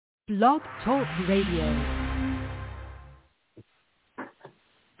Blog Talk Radio.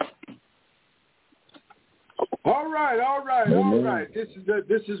 All right. This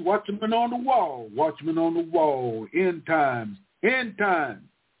is Watchman on the Wall. Watchman on the Wall. End times.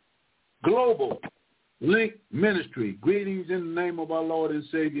 Global Link Ministry. Greetings in the name of our Lord and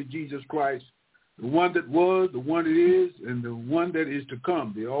Savior Jesus Christ, the one that was, the one that is, and the one that is to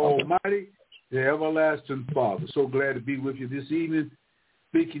come, the Almighty, the everlasting Father. So glad to be with you this evening,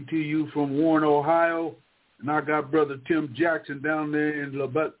 speaking to you from Warren, Ohio. And I got Brother Tim Jackson down there in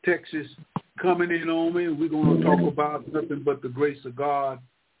Lubbock, Texas, coming in on me. We're going to talk about nothing but the grace of God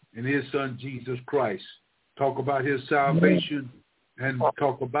and his son, Jesus Christ. Talk about his salvation and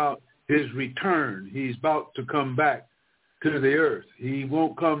talk about his return. He's about to come back to the earth. He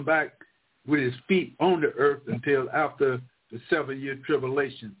won't come back with his feet on the earth until after the 7-year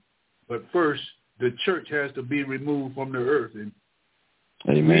tribulation. But first, the church has to be removed from the earth. And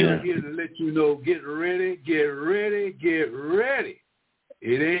Amen. We're here to let you know, get ready.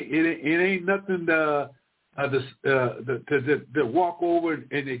 It ain't nothing to walk over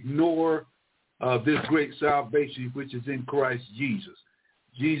and ignore this great salvation which is in Christ Jesus.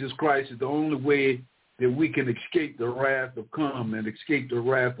 Jesus Christ is the only way that we can escape the wrath of come and escape the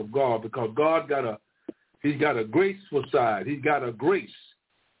wrath of God, because God he's got a graceful side. He's got a grace,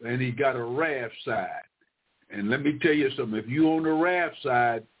 and he's got a wrath side. And let me tell you something. If you're on the wrath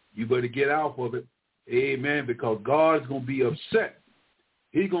side, you better get out of it. Amen, because God's going to be upset.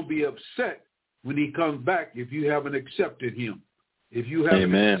 He's going to be upset when he comes back if you haven't accepted him. If you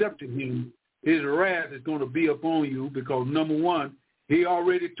haven't accepted him, his wrath is going to be upon you because, number one, he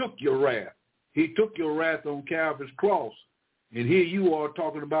already took your wrath. He took your wrath on Calvary's cross. And here you are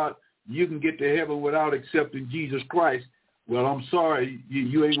talking about you can get to heaven without accepting Jesus Christ. Well, I'm sorry,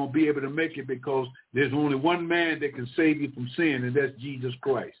 you ain't going to be able to make it because there's only one man that can save you from sin, and that's Jesus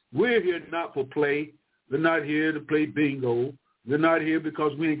Christ. We're here not for play. We're not here to play bingo. We're not here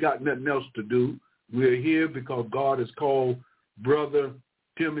because we ain't got nothing else to do. We're here because God has called Brother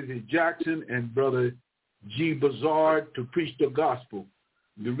Timothy Jackson and Brother G. Bazard to preach the gospel.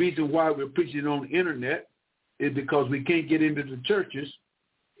 The reason why we're preaching on the internet is because we can't get into the churches,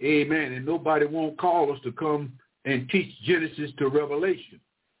 amen, and nobody won't call us to come and teach Genesis to Revelation.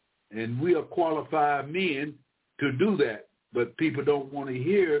 And we are qualified men to do that, but people don't want to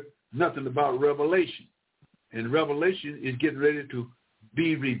hear nothing about Revelation. And Revelation is getting ready to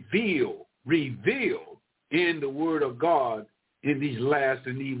be revealed in the Word of God in these last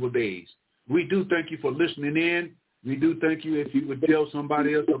and evil days. We do thank you for listening in. We do thank you if you would tell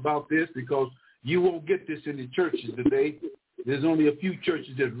somebody else about this, because you won't get this in the churches today. There's only a few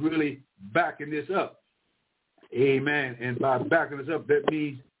churches that really backing this up. Amen. And by backing this up, that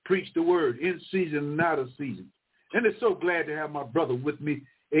means preach the word in season and out of season. And it's so glad to have my brother with me.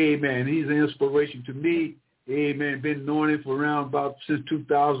 Amen. He's an inspiration to me. Amen. Been knowing him for around about since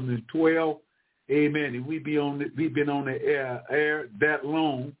 2012. Amen. And we've been on the air that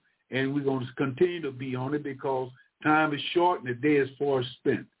long, and we're going to continue to be on it because time is short and the day is far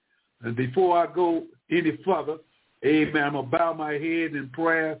spent. And before I go any further, amen, I'm going to bow my head in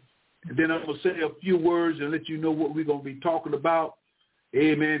prayer, and then I'm going to say a few words and let you know what we're going to be talking about.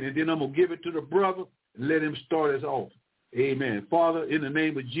 Amen. And then I'm going to give it to the brother and let him start us off. Amen. Father, in the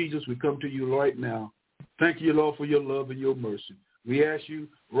name of Jesus, we come to you right now. Thank you, Lord, for your love and your mercy. We ask you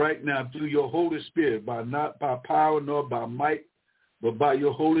right now through your Holy Spirit, not by power nor by might, but by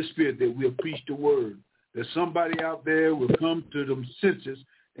your Holy Spirit, that we'll preach the word, that somebody out there will come to them senses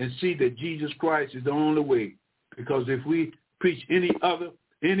and see that Jesus Christ is the only way. Because if we preach any other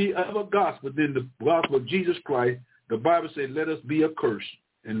gospel than the gospel of Jesus Christ, the Bible says, let us be accursed.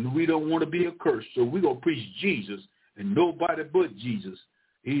 And we don't want to be accursed. So we're going to preach Jesus and nobody but Jesus.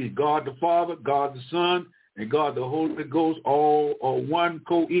 He's God the Father, God the Son, and God the Holy Ghost, all are one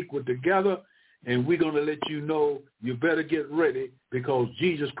co-equal together. And we're going to let you know you better get ready because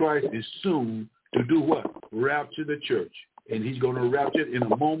Jesus Christ is soon to do what? Rapture the church. And he's going to rapture it in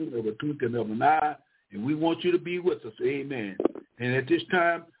a moment of a twinkling of an eye. And we want you to be with us. Amen. And at this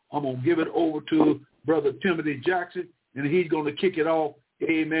time, I'm going to give it over to Brother Timothy Jackson, and he's going to kick it off.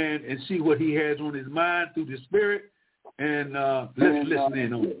 Amen. And see what he has on his mind through the Spirit. And let's listen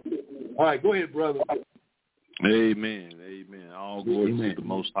in on it. All right, go ahead, brother. Amen. All glory to the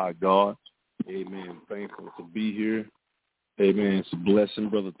Most High God. Amen. Thankful to be here. Amen. It's a blessing,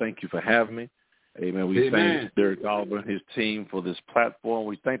 brother. Thank you for having me. Amen. We thank Derrick Oliver and his team for this platform.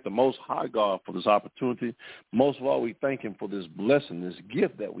 We thank the Most High God for this opportunity. Most of all, we thank him for this blessing, this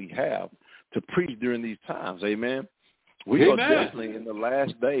gift that we have to preach during these times. Amen. We are definitely in the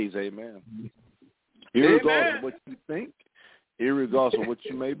last days. Amen. Irregardless of what you think, irregardless of what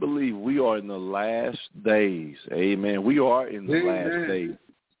you may believe, we are in the last days. Amen. We are in the last days.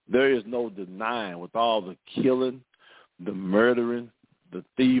 There is no denying, with all the killing, the murdering, the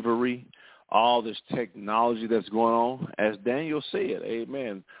thievery, all this technology that's going on. As Daniel said,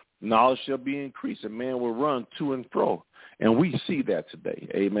 amen, knowledge shall be increased, and man will run to and fro. And we see that today.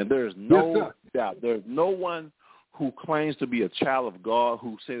 Amen. There is no doubt. There's no one who claims to be a child of God,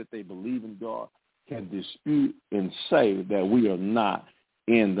 who say that they believe in God, can dispute and say that we are not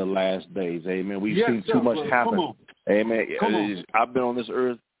in the last days. Amen. We've seen too much happen. Amen. I've been on this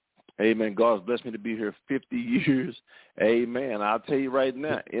earth. Amen. God's blessed me to be here 50 years. Amen. I'll tell you right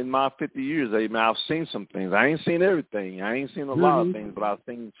now, in my 50 years, amen, I've seen some things. I ain't seen everything. I ain't seen a lot of things, but I've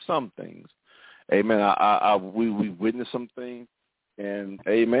seen some things. Amen. We witnessed some things, and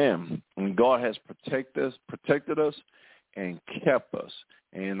amen. And God has protected us, and kept us.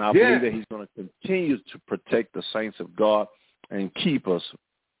 And I believe that he's going to continue to protect the saints of God and keep us.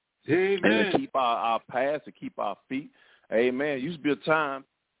 Amen. And to keep our paths, to keep our feet. Amen. It used to be a time,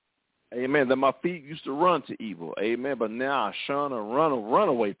 amen, that my feet used to run to evil. Amen. But now I shun and run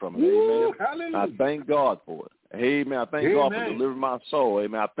away from it. Amen. Hallelujah. I thank God for it. Amen. I thank God for delivering my soul.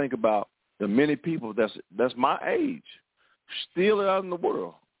 Amen. I think about the many people that's my age still out in the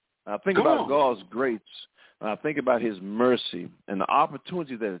world. I think about God's grace. And I think about his mercy and the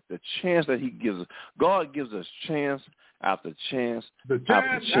opportunity, that the chance that he gives us. God gives us chance after chance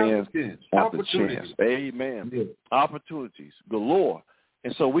after chance after chance. Amen. Yeah. Opportunities galore.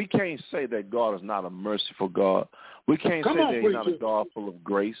 And so we can't say that God is not a merciful God. We can't say that he's not a God full of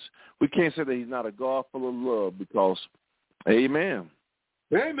grace. We can't say that he's not a God full of love, because, amen.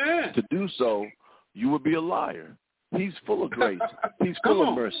 Amen. To do so, you would be a liar. He's full of grace. He's full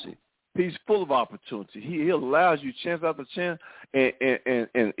of mercy. He's full of opportunity. He allows you chance after chance. And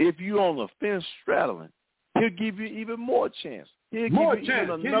if you're on the fence straddling, he'll give you even more chance. He'll give you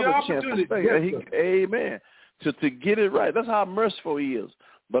even another chance. Amen. To get it right. That's how merciful he is.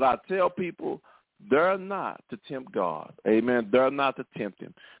 But I tell people, dare not to tempt God. Amen. Dare not to tempt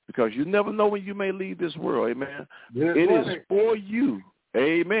him. Because you never know when you may leave this world. Amen. It is for you.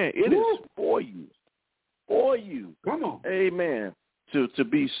 Amen. It is for you. For you. Come on. Amen. To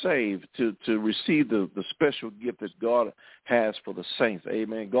be saved, to receive the special gift that God has for the saints.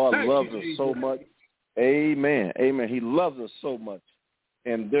 Amen. God loves us so much. Amen. Amen. He loves us so much.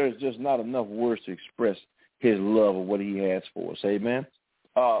 And there's just not enough words to express his love of what he has for us. Amen.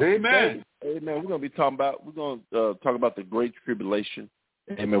 Amen. Amen. We're going to talk about the Great Tribulation.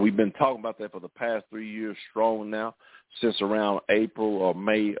 Amen. We've been talking about that for the past 3 years strong now, since around April or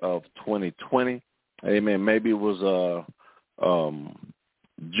May of 2020. Amen. Maybe it was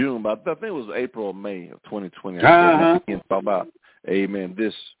June, but I think it was April or May of 2020. I think talk about, amen,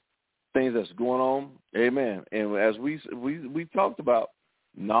 this things that's going on. Amen. And as we talked about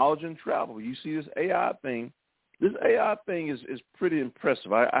knowledge and travel, you see this AI thing. This AI thing is pretty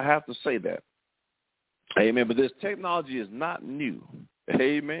impressive. I have to say that. Amen. But this technology is not new.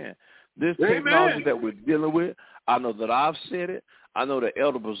 Amen. This technology that we're dealing with, I know that I've said it. I know that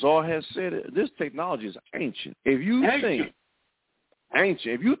Elder Bazaar has said it. This technology is ancient. If you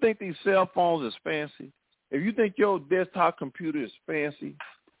think these cell phones is fancy, if you think your desktop computer is fancy,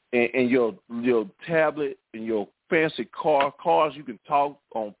 and your tablet and your fancy cars you can talk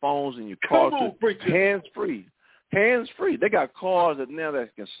on phones and your cars hands free. They got cars that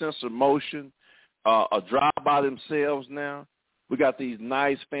can sensor motion, or drive by themselves now. We got these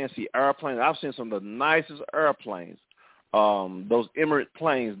nice fancy airplanes. I've seen some of the nicest airplanes. Those Emirates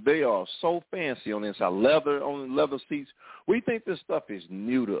planes, they are so fancy on the inside, leather seats. We think this stuff is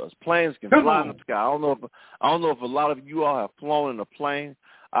new to us. Planes can fly in the sky. I don't know if a lot of you all have flown in a plane.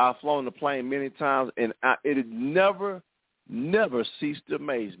 I've flown the plane many times, and it never ceased to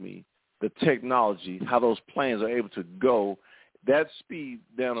amaze me, the technology, how those planes are able to go that speed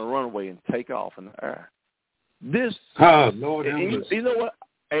down the runway and take off in the air. Lord, you know what?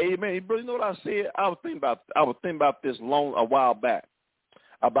 Amen. You know what I said? I was thinking about this a while back,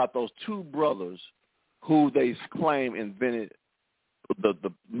 about those two brothers who they claim invented the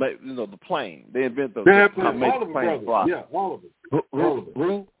plane. They invented the plane fly. Yeah, Oliver.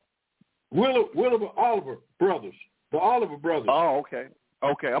 William Oliver brothers. The Oliver brothers. Oh, okay.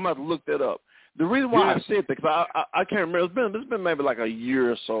 I'm gonna have to look that up. The reason why I said that, because I can't remember. It's been maybe like a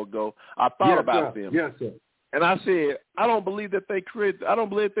year or so ago. I thought about them. Yes, sir. And I said, I don't believe that they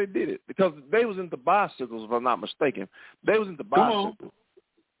did it, because they was into bicycles, if I'm not mistaken. They was into bicycles.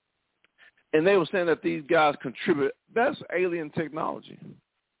 And they were saying that these guys contribute. That's alien technology.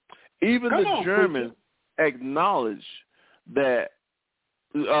 Even the Germans acknowledged that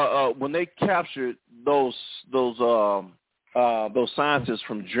when they captured those those scientists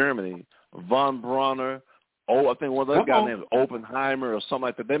from Germany, von Braun. Oh, I think one of those guys named Oppenheimer or something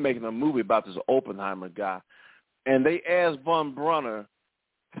like that. They're making a movie about this Oppenheimer guy. And they asked von Braun,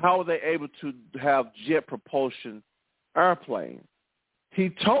 how were they able to have jet propulsion airplane? He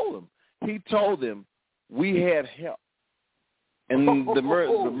told them, we had help. And the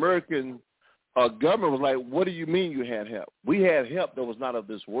American government was like, what do you mean you had help? We had help that was not of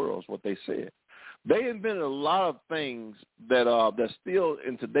this world is what they said. They invented a lot of things that's still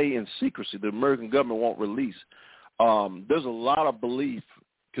in today in secrecy. The American government won't release. There's a lot of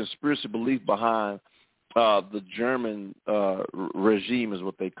conspiracy belief behind the German regime is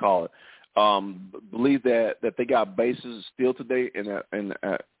what they call it. Believe that they got bases still today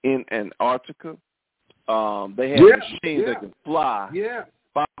in Antarctica. They have machines that can fly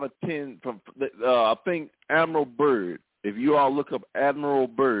 5 or 10 from. I think Admiral Byrd. If you all look up Admiral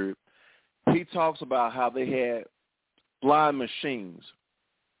Byrd, he talks about how they had flying machines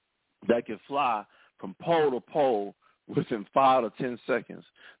that could fly from pole to pole within 5 to 10 seconds.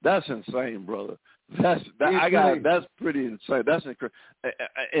 That's insane, brother. That's pretty insane. That's incredible.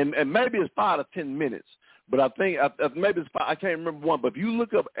 And maybe it's 5 to 10 minutes, but I think maybe it's 5. I can't remember one. But if you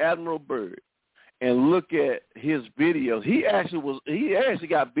look up Admiral Byrd and look at his videos, he actually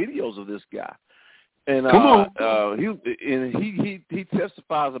got videos of this guy. And he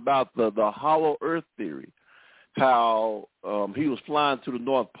testifies about the hollow earth theory, how he was flying to the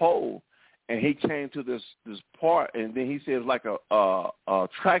North Pole and he came to this part, and then he said it was like a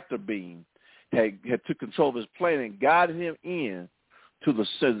tractor beam had took control of his plane and guided him in took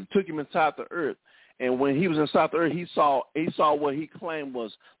him inside the earth. And when he was inside the earth, he saw what he claimed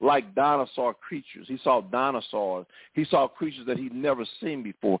was like dinosaur creatures. He saw dinosaurs. He saw creatures that he'd never seen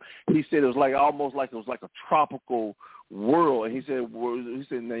before. He said it was almost like a tropical world. And he said,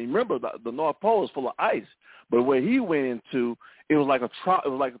 now remember the North Pole is full of ice, but where he went into, it was like a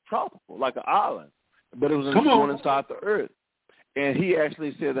tropical, like an island, but it was going inside the earth. And he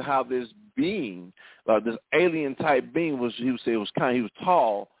actually said how this being, this alien type being he was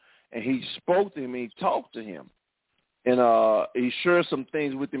tall. And he spoke to him, and he talked to him. And he shared some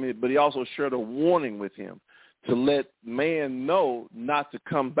things with him, but he also shared a warning with him to let man know not to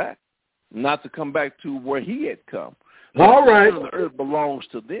come back to where he had come. All right. The earth belongs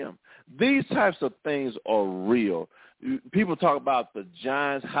to them. These types of things are real. People talk about the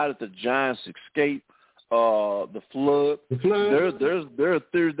giants. How did the giants escape the flood? There are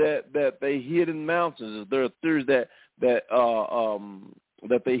theories that they hid in mountains. There are theories that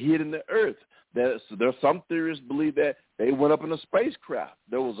they hid in the earth. There's some theorists believe that they went up in a spacecraft.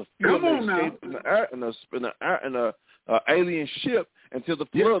 There was a few that escaped in the air in a alien ship until the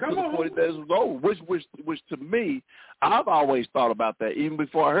flood took 40 days was over. Which to me, I've always thought about that. Even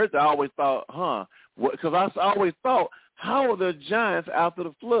before I heard that, I always thought, because I always thought, how are the giants after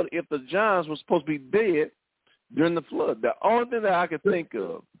the flood if the giants were supposed to be dead during the flood? The only thing that I could think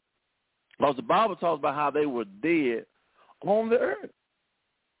of was the Bible talks about how they were dead on the earth.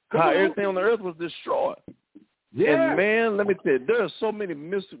 How everything on the earth was destroyed. Yeah. And man, let me tell you, there are so many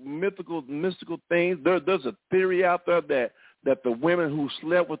mystical things. There's a theory out there that the women who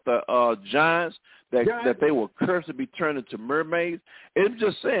slept with the giants, that they were cursed to be turned into mermaids. I'm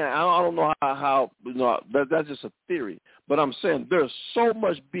just saying, I don't know how that's just a theory. But I'm saying there's so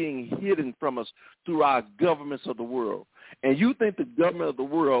much being hidden from us through our governments of the world. And you think the government of the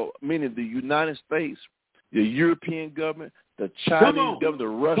world, meaning the United States, the European government, the Chinese government, the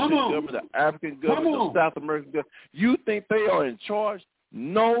Russian government, the African government, the South American government, you think they are in charge?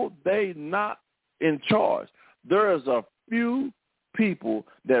 No, they not in charge. There is a few people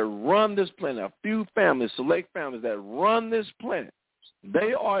that run this planet, a few families, select families that run this planet.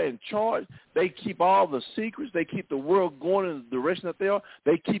 They are in charge. They keep all the secrets. They keep the world going in the direction that they are.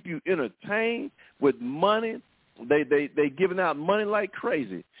 They keep you entertained with money. They giving out money like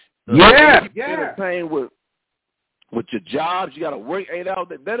crazy. Entertained with your jobs. You got to work 8 hours.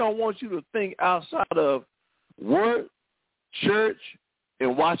 They don't want you to think outside of work, church,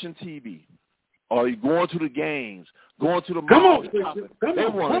 and watching TV. Or you going to the games, going to the mall. They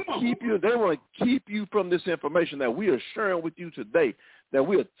want to keep you from this information that we are sharing with you today, that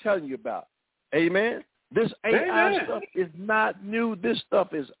we are telling you about. Amen? This AI stuff is not new. This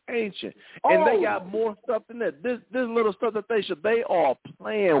stuff is ancient. And they got more stuff than that. This little stuff that they are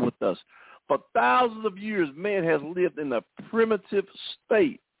playing with us. For thousands of years, man has lived in a primitive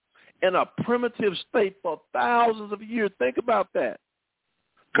state. In a primitive state for thousands of years. Think about that.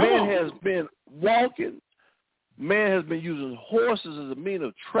 Man has been walking. Man has been using horses as a means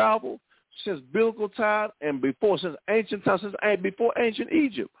of travel since biblical time and since ancient times, before ancient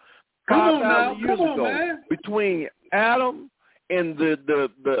Egypt. 5,000 years ago, between Adam and the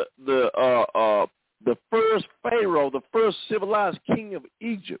first Pharaoh, the first civilized king of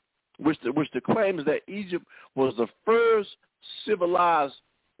Egypt, which the claim is that Egypt was the first civilized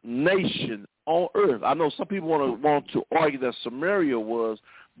nation on earth. I know some people want to argue that Samaria was,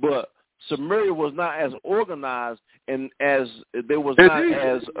 but Samaria was not as organized and as there was not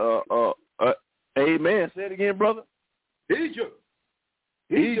as amen. Say it again, brother. Egypt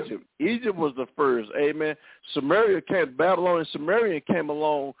was the first. Amen. Babylonian Sumerian came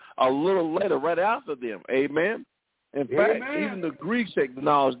along a little later, right after them. Amen. In fact, even the Greeks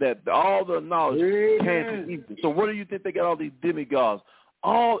acknowledged that all the knowledge came from Egypt. So what do you think they got all these demigods?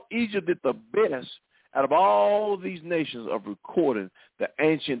 All Egypt did the best out of all these nations of recording the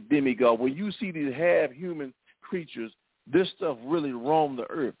ancient demigod. When you see these half-human creatures, this stuff really roamed the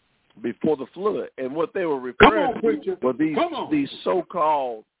earth before the flood. And what they were referring to were these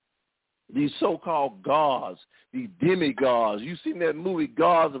so-called gods, these demigods. You seen that movie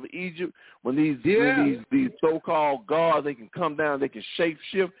Gods of Egypt? When these so-called gods, they can come down, they can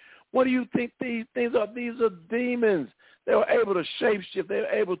shape-shift. What do you think these things are? These are demons. They were able to shape-shift. They were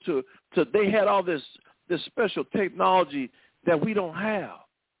able to they had all this special technology that we don't have.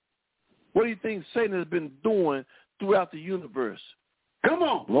 What do you think Satan has been doing throughout the universe? Come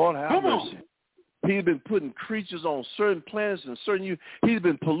on. Lord have mercy. He's been putting creatures on certain planets and he's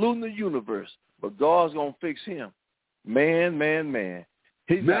been polluting the universe. But God's going to fix him. Man.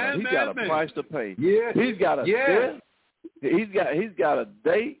 He's got a price to pay. Yeah. He's got a death. He's got a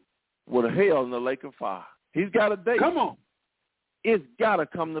date with a hell in the lake of fire. He's got a date. Come on. It's got to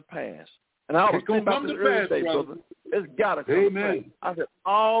come to pass. And I was thinking about this earlier today, brother. It's got to come to pass. I said,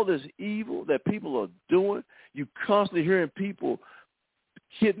 all this evil that people are doing, you constantly hearing people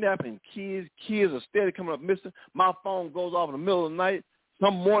kidnapping kids. Kids are steady coming up missing. My phone goes off in the middle of the night.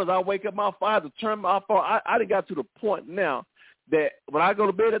 Some mornings I wake up, I have to turn my phone. I done got to the point now that when I go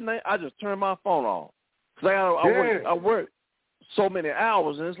to bed at night, I just turn my phone off. Because I work so many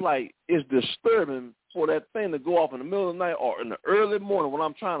hours, and it's like it's disturbing for that thing to go off in the middle of the night or in the early morning when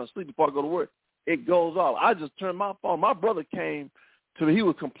I'm trying to sleep before I go to work. It goes off. I just turn my phone. My brother came to me. He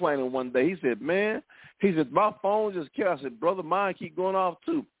was complaining one day. He said, man, my phone just kept. I said, brother, mine keep going off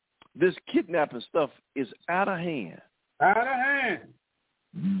too. This kidnapping stuff is out of hand.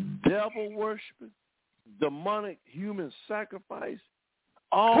 Devil worshiping, demonic human sacrifice,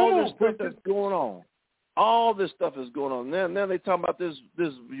 all this stuff that's going on. All this stuff is going on. Now they talking about this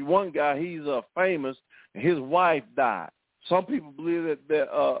one guy, he's famous, and his wife died. Some people believe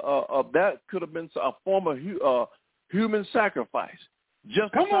that could have been a form of human sacrifice.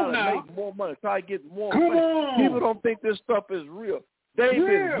 Just to try to make more money, try to get more money. People don't think this stuff is real. They've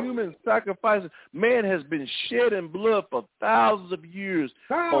been human sacrifices. Man has been shedding blood for thousands of years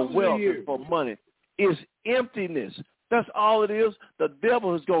for wealth and for money. It's emptiness. That's all it is. The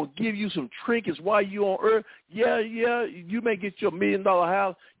devil is going to give you some trinkets while you're on earth. Yeah, you may get you $1 million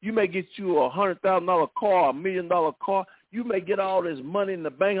house. You may get you a $100,000 car, $1 million car. You may get all this money in the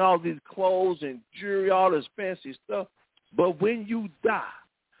bank, all these clothes and jewelry, all this fancy stuff. But when you die,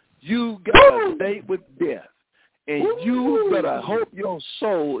 you got a date with death. And you better hope your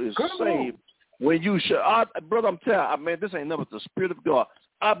soul is saved when you should. Brother, I'm telling you, man, this ain't nothing but the Spirit of God.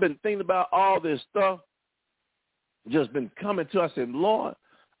 I've been thinking about all this stuff. Just been coming to. I said, Lord,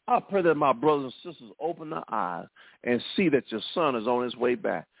 I pray that my brothers and sisters open their eyes and see that your son is on his way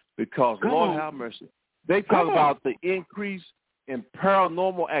back. Because, Lord, have mercy. They talk about the increase in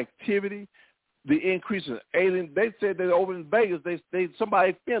paranormal activity, the increase in alien. They said that over in Vegas,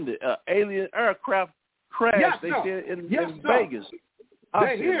 somebody filmed it. Alien aircraft crashed. They said in Vegas.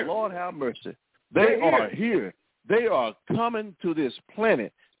 I said, Lord, have mercy. They are here. They are coming to this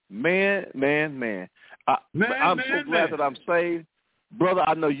planet. Man. I'm so glad that I'm saved. Brother,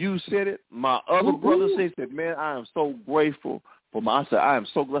 I know you said it. My other brother said, man, I am so grateful for I said, I am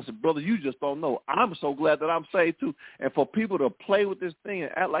so blessed. Brother, you just don't know. I'm so glad that I'm saved too. And for people to play with this thing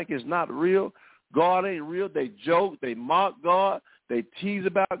and act like it's not real, God ain't real. They joke, they mock God, they tease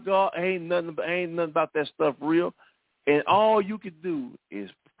about God. Ain't nothing about that stuff real. And all you can do is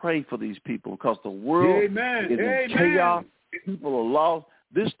pray for these people because the world is in chaos. People are lost.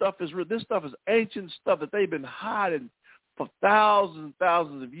 This stuff is real. This stuff is ancient stuff that they've been hiding for thousands and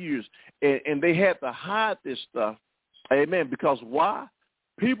thousands of years. And they had to hide this stuff. Amen. Because why?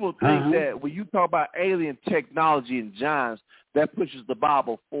 People think that when you talk about alien technology and giants, that pushes the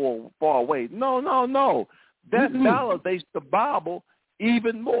Bible far away. No. That validates the Bible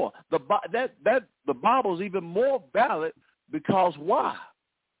even more. The Bible is even more valid because why?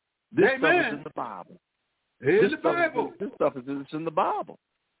 This stuff is in the Bible. This stuff is in the Bible.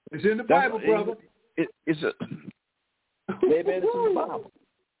 It's in the Bible, brother. It's Amen. It's in the Bible.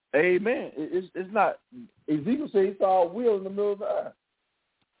 Amen. It's not. Ezekiel said he saw a wheel in the middle of the earth.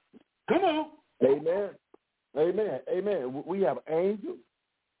 Come on. Amen. Amen. Amen. We have angels.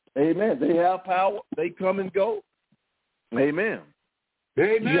 Amen. They have power. They come and go. Amen.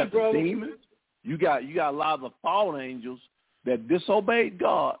 Amen, you got brother. Demons. You got a lot of the fallen angels that disobeyed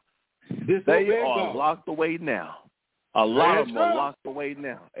God. They are locked away now. A lot of them are locked away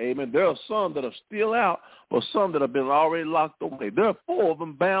now. Amen. There are some that are still out, or some that have been already locked away. There are 4 of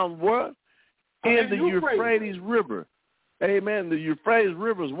them bound where? In the Euphrates River. Amen. The Euphrates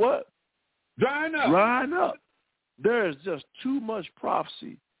River is what? Drying up. Drying up. There is just too much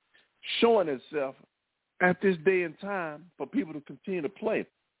prophecy showing itself at this day and time for people to continue to play.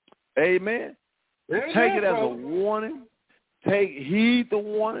 Amen. Take it as a warning. Heed the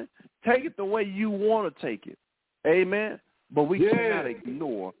warning. Take it the way you want to take it. Amen. But we cannot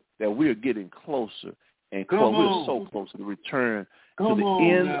ignore that we are getting closer and closer. We're so close to the return to the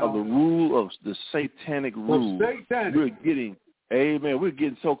end of the rule of the satanic rule. We're getting, amen, we're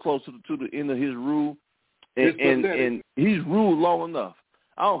getting so close to the end of his rule. And he's ruled long enough.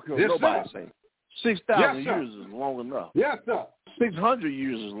 I don't care what nobody say. 6,000 years is long enough. Yes, sir. 600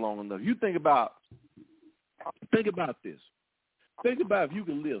 years is long enough. You think about this. Think about if you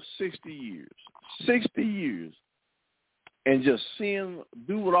can live 60 years, and just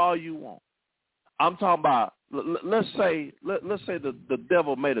do what all you want. I'm talking about, let's say the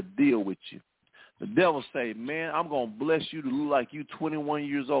devil made a deal with you. The devil say, man, I'm going to bless you to look like you 21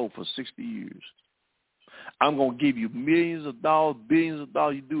 years old for 60 years. I'm going to give you millions of dollars, billions of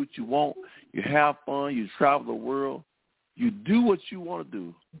dollars. You do what you want. You have fun. You travel the world. You do what you want to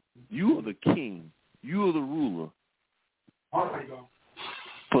do. You are the king. You are the ruler.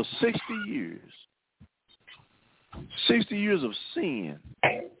 For 60 years. 60 years of sin.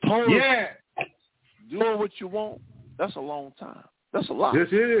 Doing what you want. That's a long time. That's a lot. Yes,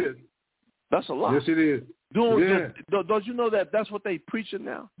 it is. That's a lot. Yes, it is. Don't you know that's what they preaching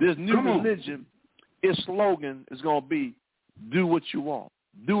now? This new religion, its slogan is going to be, do what you want.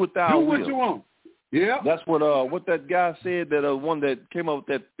 Do it thou will. Do what you want. Yeah. That's what that guy said, that one that came up with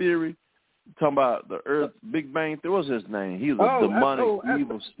that theory, talking about the earth, Big Bang Theory. What's his name? He was a demonic,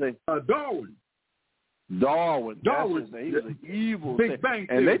 evil state. Darwin. That's his name. He was an evil Big Bang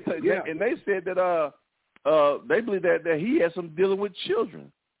and Theory. and they said that they believe that he had some dealing with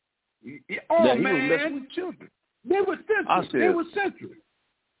children. Oh, man. He was messing with children. They were sensitive.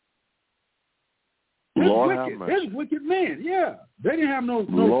 Lord have mercy. They're wicked men, yeah. They didn't have no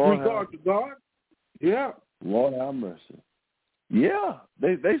regard to God. Yeah. Lord have mercy. Yeah.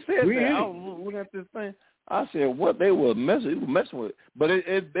 They said that. I was looking at this thing. I said, what? They were messing with it. But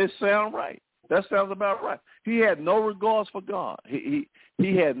it sounds right. That sounds about right. He had no regards for God. He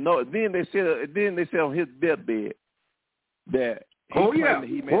had no. Then they said on his deathbed that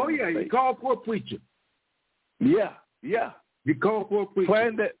he called for a preacher. Yeah. He called for a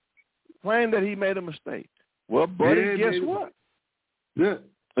preacher. Claimed that he made a mistake. Well, buddy, guess what? Yeah.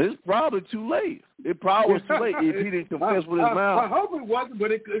 It's probably too late. It probably was too late if he didn't confess with his mouth. I hope it wasn't,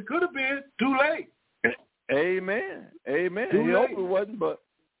 but it could have been too late. Amen. Too He hoped it wasn't, but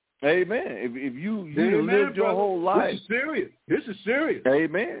amen. If you lived your whole life. This is serious.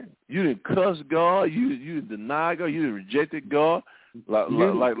 Amen. You didn't cuss God. You didn't deny God. You didn't rejected God. Like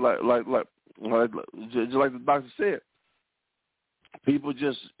just like the doctor said. People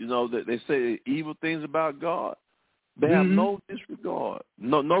just, they say evil things about God. They have no disregard.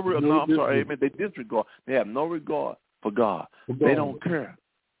 Amen. They disregard. They have no regard for God. They don't care.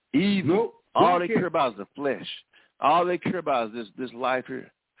 Evil. Nope. All they care about is the flesh. All they care about is this life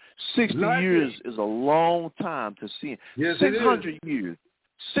here. 60 years is a long time to sin. Yes, 600 years.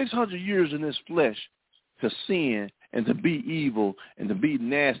 600 years in this flesh to sin and to be evil and to be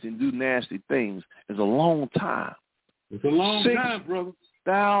nasty and do nasty things is a long time. It's a long time, brother.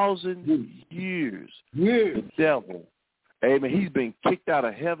 6,000 years. The devil. Amen. He's been kicked out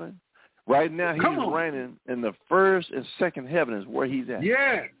of heaven. Right now, he's reigning in the first and second heaven is where he's at.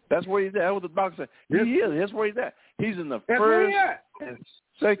 Yeah. That's where he's at. That's what the doctor said. Yes. He is. That's where he's at. He's in the first and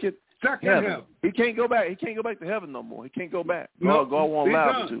second heaven. He can't go back. He can't go back to heaven no more. He can't go back. God won't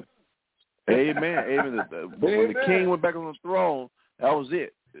allow him to. Amen. When the king went back on the throne, that was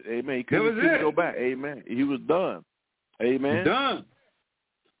it. Amen. He couldn't go back. Amen. He was done. Amen. Done.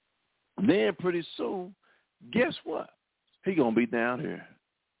 Then pretty soon, guess what? He's going to be down here.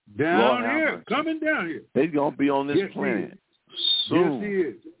 Coming down here. He's going to be on this planet soon. Yes, he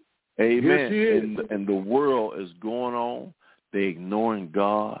is. Amen. Yes, he is. And the world is going on. They're ignoring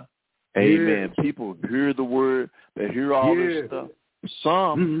God. Amen. Yes. People hear the word. They hear all this stuff.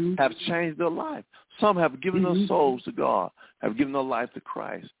 Some have changed their life. Some have given their souls to God, have given their life to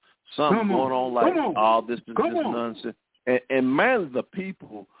Christ. Some going on like all this nonsense. And mainly the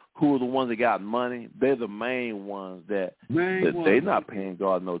people who are the ones that got money, they're the main ones that they're not paying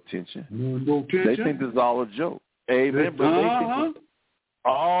God no attention. They think this is all a joke. Amen. But they think it's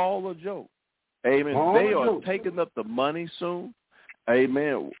all a joke. Amen. They are taking up the money soon.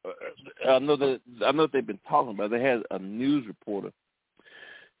 Amen. I know they've been talking about it. They had a news reporter,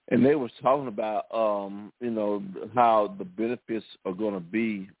 and they was talking about how the benefits are going to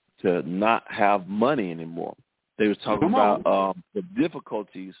be to not have money anymore. They was talking about the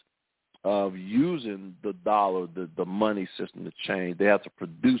difficulties of using the dollar, the money system, the change. They have to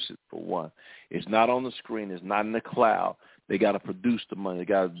produce it, for one. It's not on the screen. It's not in the cloud. They got to produce the money. They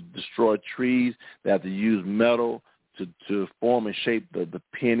got to destroy trees. They have to use metal to form and shape the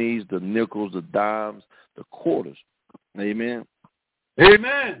pennies, the nickels, the dimes, the quarters. Amen.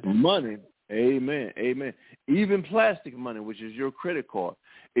 Amen. Money. Amen. Amen. Even plastic money, which is your credit card,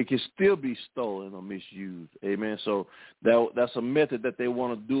 it can still be stolen or misused. Amen. So that's a method that they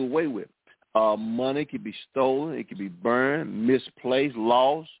want to do away with. Money can be stolen. It can be burned, misplaced,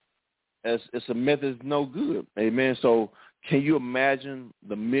 lost. It's a method that's no good. Amen. So can you imagine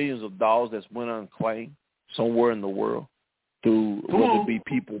the millions of dollars that's went unclaimed somewhere in the world through whether it be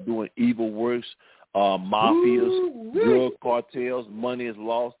people doing evil works, mafias, drug cartels, money is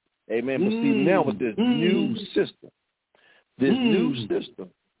lost. Amen. But see, now with this new system,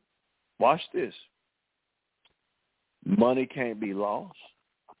 watch this. Money can't be lost.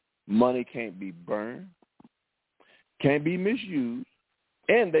 Money can't be burned. Can't be misused.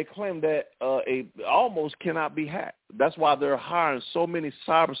 And they claim that it almost cannot be hacked. That's why they're hiring so many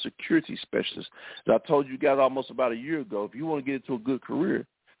cybersecurity specialists. As I told you guys almost about a year ago, if you want to get into a good career,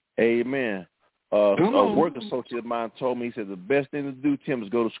 amen. A work associate of mine told me, he said, the best thing to do, Tim, is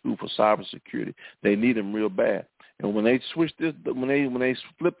go to school for cybersecurity. They need them real bad. And when they switch this, when they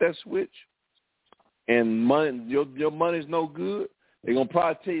flip that switch, and money, your money's no good, they're gonna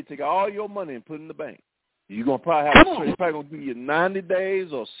probably tell you take all your money and put it in the bank. You're gonna probably they're probably gonna give you 90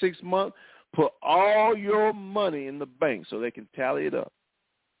 days or 6 months. Put all your money in the bank so they can tally it up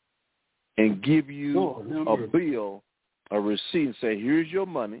and give you a bill, a receipt, and say, here's your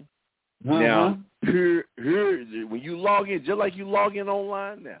money. Now, here, when you log in, just like you log in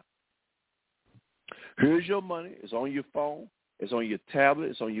online now, here's your money. It's on your phone. It's on your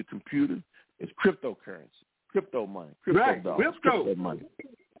tablet. It's on your computer. It's cryptocurrency, crypto money, crypto dollars, crypto money.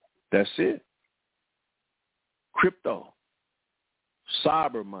 That's it. Crypto,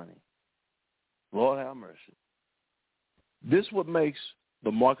 cyber money. Lord have mercy. This is what makes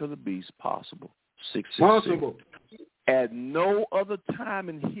the mark of the beast possible. 666. At no other time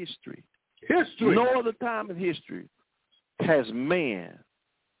in history, no other time in history has man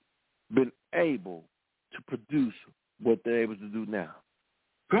been able to produce what they're able to do now.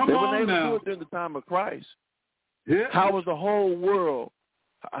 They were able to do it during the time of Christ. Yeah. How was the whole world,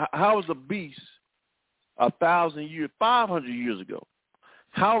 how was the beast 1,000 years, 500 years ago?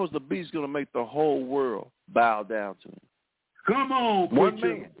 How was the beast going to make the whole world bow down to him? Come on, One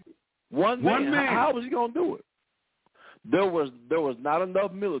man. How was he going to do it? There was not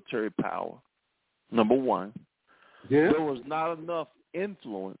enough military power, number one. Yeah. There was not enough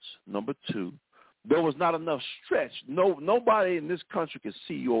influence, number two. There was not enough stretch. Nobody in this country could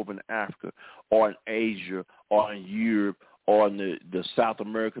see you over in Africa or in Asia or in Europe or in the South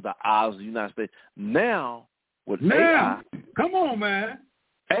America, the islands of the United States. Now, with AI. Come on, man.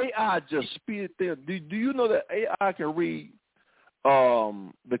 AI just speeded things. Do you know that AI can read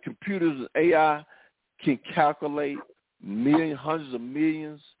the computers? AI can calculate hundreds of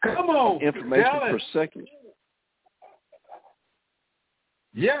millions of information per second.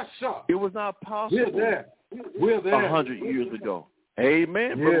 Yes, sir. It was not possible. We're there. 100 years ago.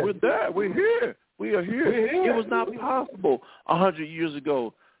 Amen. Yeah. But we're there. We're here. We are here. It was not possible 100 years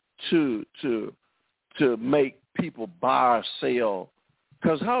ago to make people buy or sell.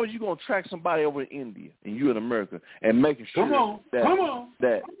 Because how are you going to track somebody over in India and you in America and making sure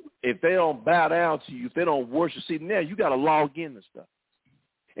that if they don't bow down to you, if they don't worship, see, now you got to log in and stuff.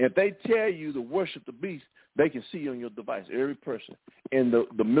 And if they tell you to worship the beast, they can see you on your device, every person. And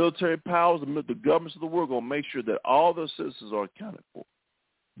the military powers, the governments of the world are going to make sure that all their citizens are accounted for.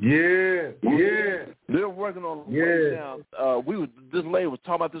 Yeah. They're working on it right now. This lady was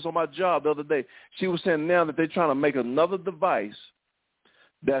talking about this on my job the other day. She was saying now that they're trying to make another device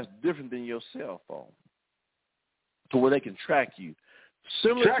that's different than your cell phone, to where they can track you.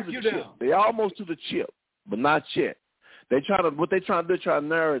 Similar to the chip. They almost to the chip, but not yet. What they're trying to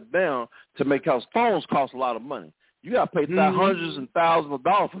narrow it down to make house phones cost a lot of money. You got to pay hundreds and thousands of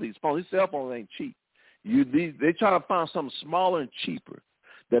dollars for these phones. These cell phones ain't cheap. They try to find something smaller and cheaper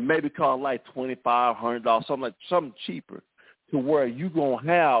that maybe cost like $2,500, something cheaper, to where you gonna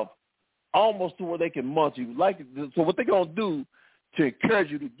have almost to where they can monthly like. So what they're gonna do to encourage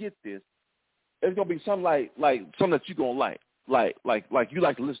you to get this, it's gonna be something like something that you gonna like you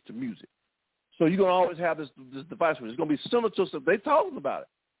like to listen to music. So you're gonna always have this device with it. It's gonna be similar to something they talking about it.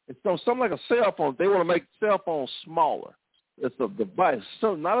 It's something like a cell phone. They want to make cell phones smaller. It's a device,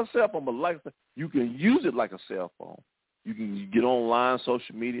 not a cell phone, but you can use it like a cell phone. You can get online,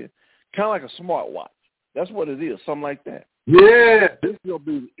 social media, kind of like a smartwatch. That's what it is, something like that. Yeah. It's gonna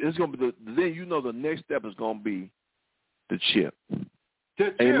be then you know the next step is gonna be the chip.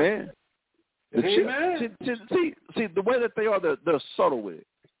 Amen. Amen. See the way that they are, they're subtle with it.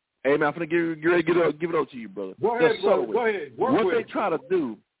 Amen. I'm gonna give it over to you, brother. Go ahead, brother. Go ahead. What they try to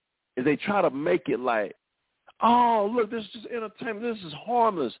do is they try to make it like, oh, look, this is just entertainment. This is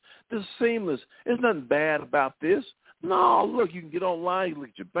harmless. This is seamless. There's nothing bad about this. No, look, you can get online. You look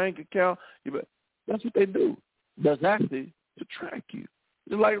at your bank account. That's what they do. That's actually to track you.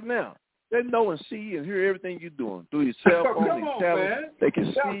 Just like now, they know and see and hear everything you're doing through your cell phone. They can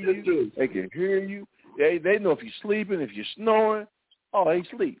see you. They can hear you. They know if you're sleeping, if you're snoring. Oh, they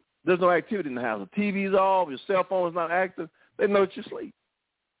sleep. There's no activity in the house. The TV's off. Your cell phone is not active. They know that you sleep.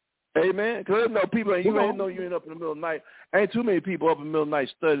 Amen. Because they know people, you ain't know you ain't up in the middle of the night. Ain't too many people up in the middle of the night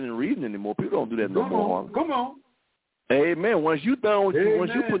studying and reading anymore. People don't do that no more. Come on. Amen. Once you done with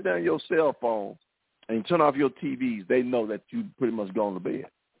once you put down your cell phone and you turn off your TVs, they know that you pretty much gone to bed.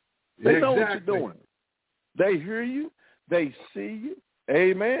 They know what you're doing. They hear you. They see you.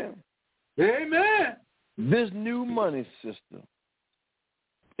 Amen. Amen. This new money system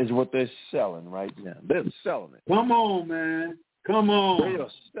is what they're selling right now. They're selling it. Come on, man. Come on. They are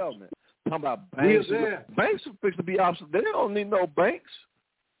selling it. Talking about banks. Banks are fixing to be obsolete. They don't need no banks.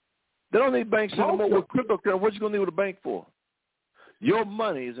 They don't need banks anymore with cryptocurrency. What you going to need with a bank for? Your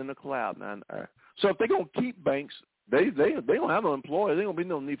money is in the cloud now. So if they're going to keep banks, they don't have no employees. There ain't going to be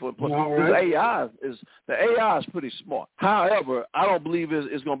no need for employees. The AI is pretty smart. However, I don't believe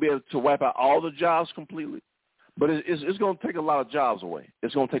it's going to be able to wipe out all the jobs completely. But it's going to take a lot of jobs away.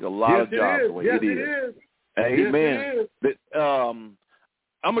 It's going to take a lot of jobs away. Yes, it is. Amen. Yes, I'm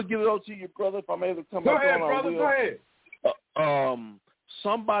going to give it over to you, brother, if I'm able to come back on. Go ahead, brother. Go ahead.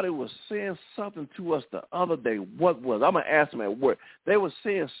 Somebody was saying something to us the other day. What was? I'm going to ask them at work. They were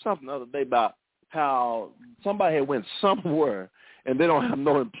saying something the other day about how somebody had went somewhere and they don't have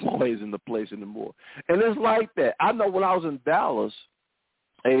no employees in the place anymore. And it's like that. I know when I was in Dallas,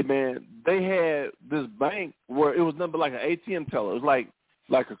 amen, they had this bank where it was nothing but like an ATM teller. It was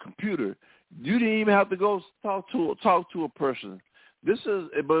like a computer. You didn't even have to go talk to a person. But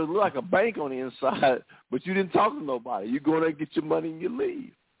it looked like a bank on the inside, but you didn't talk to nobody. You go there and get your money and you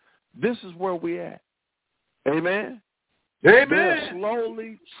leave. This is where we at. Amen? Amen. They're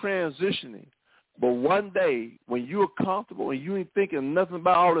slowly transitioning. But one day, when you're comfortable and you ain't thinking nothing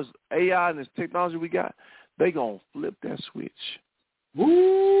about all this AI and this technology we got, they going to flip that switch.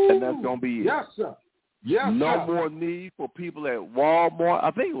 Ooh. And that's going to be it. Yes, sir. Yes, no more need for people at Walmart.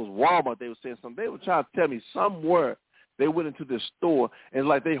 I think it was Walmart they were saying something. They were trying to tell me somewhere they went into this store and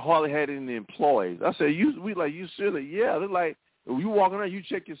like they hardly had any employees. I said, you silly? Yeah. They're like, if you walk around, you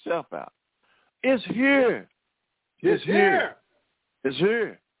check yourself out. It's here. It's here. It's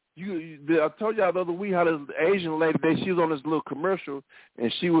here. I told y'all the other week how this Asian lady, she was on this little commercial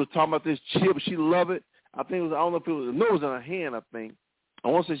and she was talking about this chip. She loved it. I think it was, I don't know if it was, no, it was in her hand, I think. I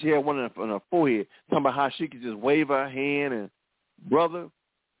want to say she had one in her forehead, talking about how she could just wave her hand and, brother,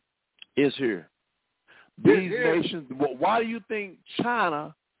 it's here. These nations, why do you think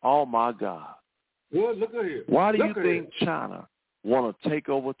China, oh my God. Well, look at here. Why do you think China want to take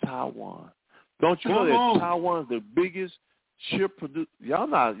over Taiwan? Don't you know that Taiwan is the biggest chip producer? Y'all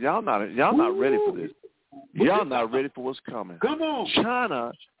not ready for this. Y'all not ready for what's coming. Come on.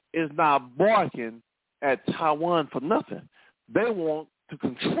 China is not barking at Taiwan for nothing. They want to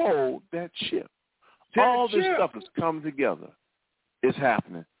control that chip. All this stuff is coming together. It's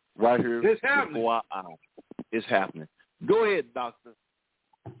happening right here before our eyes. It's happening. Go ahead, doctor.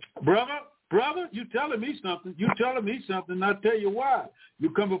 Brother, you telling me something. And I'll tell you why.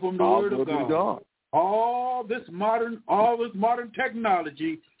 You're coming from the Word of God. All this modern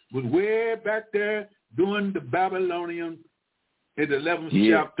technology was way back there during the Babylonian in the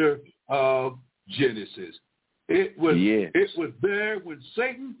 11th chapter of Genesis. It was there when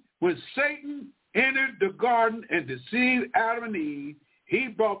Satan entered the garden and deceived Adam and Eve. He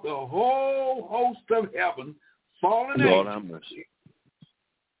brought the whole host of heaven, fallen angels.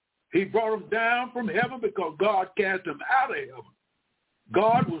 He brought them down from heaven because God cast them out of heaven.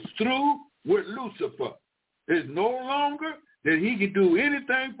 God was through with Lucifer. It's no longer that he can do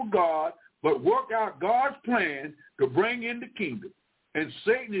anything for God but work out God's plan to bring in the kingdom. And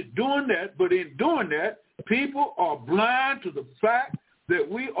Satan is doing that, but in doing that, people are blind to the fact that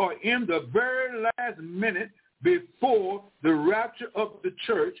we are in the very last minute before the rapture of the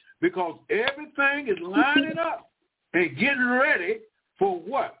church, because everything is lining up and getting ready for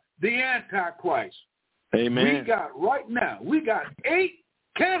what? The Antichrist. Amen. We got 8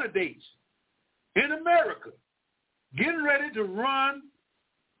 candidates in America getting ready to run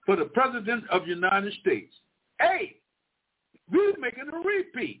for the president of the United States. 8. We're making a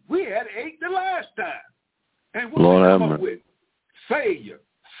repeat. We had 8 the last time. And what we come up with? Failure.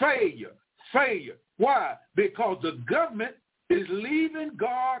 Why? Because the government is leaving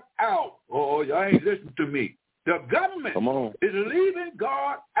God out. Oh, y'all ain't listening to me. The government is leaving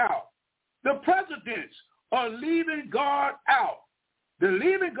God out. The presidents are leaving God out. They're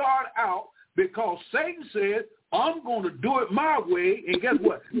leaving God out because Satan said, I'm going to do it my way. And guess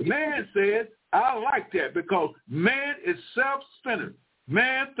what? Man said, I like that, because man is self-centered.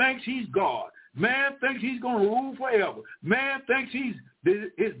 Man thinks he's God. Man thinks he's going to rule forever. Man thinks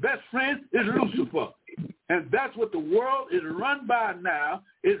his best friend is Lucifer. And that's what the world is run by now.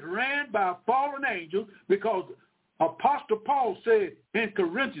 It's ran by fallen angels, because Apostle Paul said in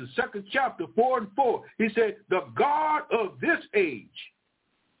Corinthians, 2nd chapter, 4:4, he said, the God of this age.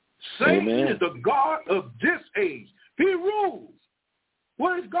 Satan is the God of this age. He rules.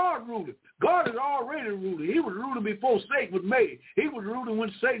 What is God ruling? God is already ruling. He was ruling before Satan was made. He was ruling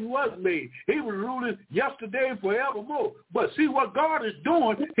when Satan was made. He was ruling yesterday and forevermore. But see what God is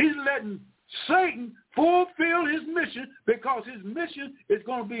doing, he's letting Satan fulfill his mission, because his mission is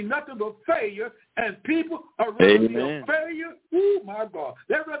going to be nothing but failure, and people are rather be a failure. Oh, my God.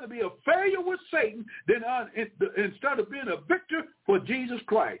 They'd rather be a failure with Satan than instead of being a victor for Jesus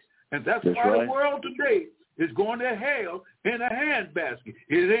Christ. And that's why the world today is going to hell in a handbasket.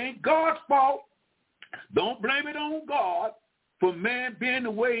 It ain't God's fault. Don't blame it on God for man being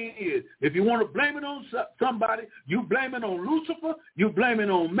the way he is. If you want to blame it on somebody, you blame it on Lucifer, you blame it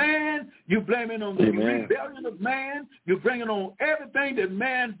on man, you blame it on the rebellion of man, you bring it on everything that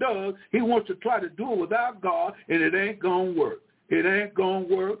man does. He wants to try to do it without God, and it ain't going to work. It ain't going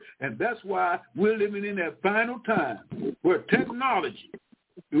to work, and that's why we're living in that final time where technology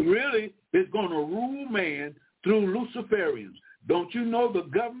really is going to rule man through Luciferians. Don't you know the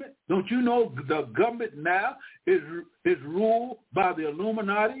government? Don't you know the government now is ruled by the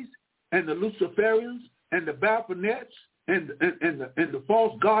Illuminatis and the Luciferians and the Baphonets and the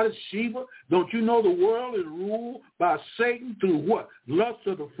false goddess Shiva? Don't you know the world is ruled by Satan through what? Lust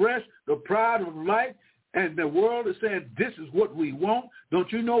of the flesh, the pride of life, and the world is saying this is what we want.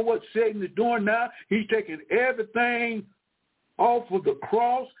 Don't you know what Satan is doing now? He's taking everything off of the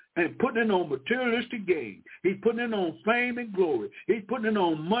cross and putting it on materialistic gain. He's putting it on fame and glory. He's putting it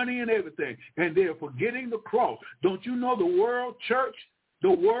on money and everything. And they're forgetting the cross. Don't you know the world church,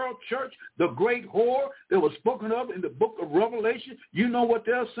 the great whore that was spoken of in the book of Revelation? You know what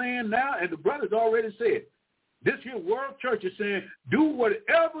they're saying now? And the brothers already said, this here world church is saying, do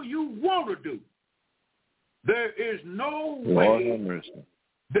whatever you want to do. There is no way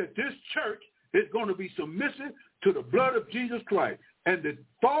that this church is going to be submissive to the blood of Jesus Christ. And the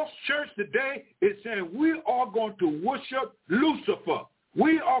false church today is saying we are going to worship Lucifer.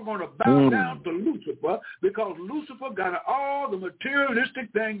 We are going to bow down to Lucifer, because Lucifer got all the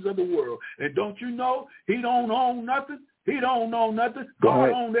materialistic things of the world. And don't you know he don't own nothing? He don't own nothing.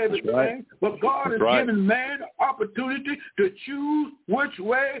 God owns everything. But God is giving man the opportunity to choose which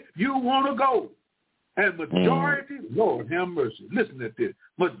way you want to go. And majority, Lord have mercy, listen to this,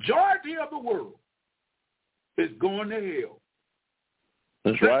 majority of the world is going to hell.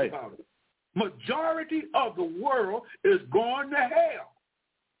 That's Think right. about it. Majority of the world is going to hell.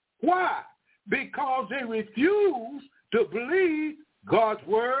 Why? Because they refuse to believe God's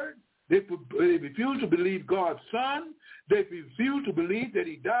word. They refuse to believe God's son. They refuse to believe that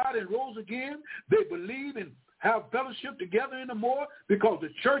he died and rose again. They believe and have fellowship together anymore, because the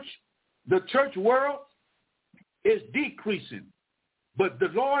church world is decreasing, but the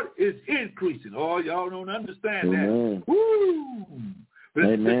Lord is increasing. Oh, y'all don't understand that. Woo!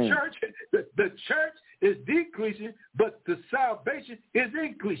 The church is decreasing, but the salvation is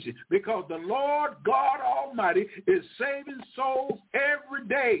increasing, because the Lord God Almighty is saving souls every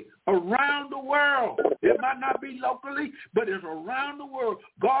day around the world. It might not be locally, but it's around the world.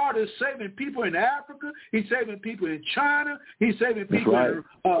 God is saving people in Africa. He's saving people in China. He's saving people in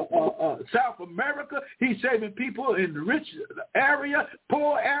South America. He's saving people in rich area,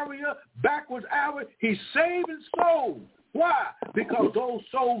 poor area, backwards area. He's saving souls. Why? Because those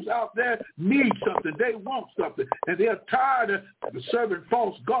souls out there need something. They want something. And they're tired of serving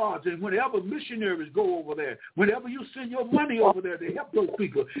false gods. And whenever missionaries go over there, whenever you send your money over there to help those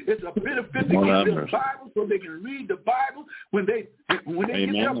people, it's a benefit to get their Bible so they can read the Bible. When they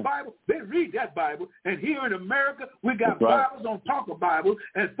get their Bible, they read that Bible. And here in America, we got Bibles on top of Bibles,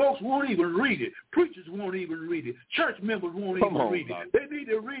 and folks won't even read it. Preachers won't even read it. Church members won't even read it. They need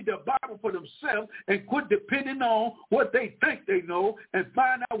to read the Bible for themselves and quit depending on what they think they know and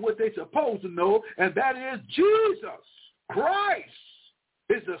find out what they're supposed to know, and that is Jesus Christ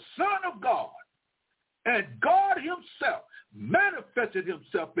is the Son of God, and God himself manifested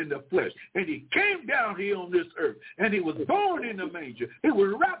himself in the flesh, and he came down here on this earth, and he was born in the manger. He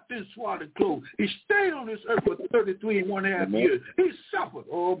was wrapped in swaddling clothes. He stayed on this earth for 33.5 years. He suffered.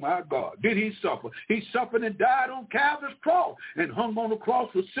 Oh, my God. Did he suffer? He suffered and died on Calvary's cross and hung on the cross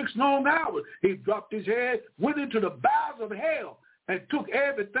for 6 long hours. He dropped his head, went into the bowels of hell, and took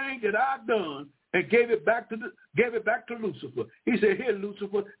everything that I've done and gave it back to Lucifer. He said, here,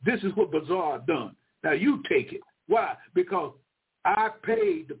 Lucifer, this is what Bazaar done. Now you take it. Why? Because I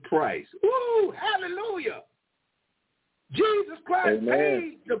paid the price. Ooh, hallelujah. Jesus Christ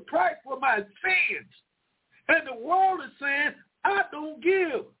paid the price for my sins. And the world is saying, I don't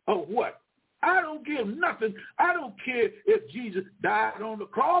give a what? I don't give nothing. I don't care if Jesus died on the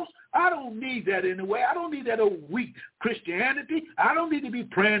cross. I don't need that anyway. I don't need that old weak Christianity. I don't need to be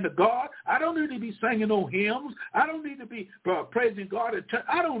praying to God. I don't need to be singing no hymns. I don't need to be praising God.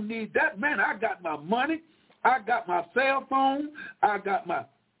 I don't need that. Man, I got my money. I got my cell phone. I got my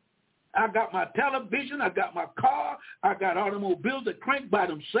television. I got my car. I got automobiles that crank by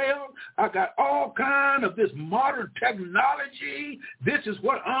themselves. I got all kind of this modern technology. This is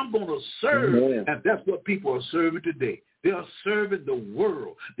what I'm going to serve. Amen. And that's what people are serving today. They are serving the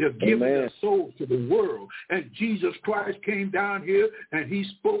world. They're giving their souls to the world. And Jesus Christ came down here and he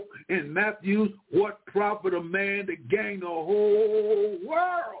spoke in Matthew, what profit a man to gain the whole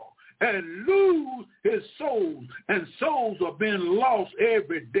world and lose his souls, and souls are being lost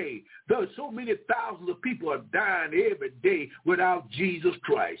every day. There's so many thousands of people are dying every day without Jesus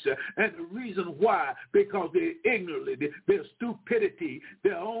Christ. And the reason why, because they're ignorantly, their stupidity,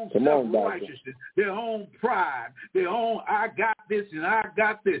 their own self-righteousness, their own pride, their own I got this and I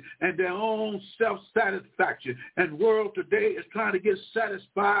got this, and their own self-satisfaction. And the world today is trying to get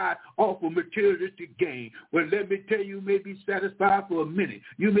satisfied off of materialistic gain. Well, let me tell you, you may be satisfied for a minute.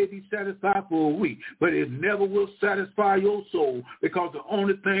 You may be satisfied for a week, but it never will satisfy your soul, because the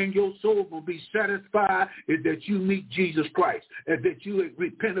only thing your soul will be satisfied is that you meet Jesus Christ and that you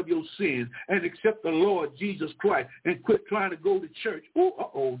repent of your sins and accept the Lord Jesus Christ and quit trying to go to church.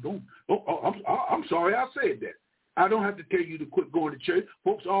 I'm sorry I said that. I don't have to tell you to quit going to church.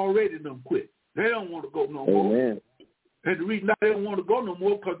 Folks already done quit. They don't want to go no more. And the reason they don't want to go no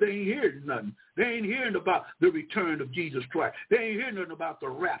more because they ain't hearing nothing. They ain't hearing about the return of Jesus Christ. They ain't hearing nothing about the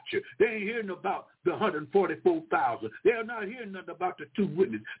rapture. They ain't hearing about the 144,000. They're not hearing nothing about the 2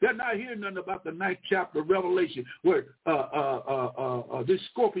 witnesses. They're not hearing nothing about the 9th chapter of Revelation where these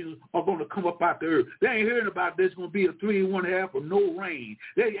scorpions are going to come up out the earth. They ain't hearing about there's going to be a 3 1/2 or no rain.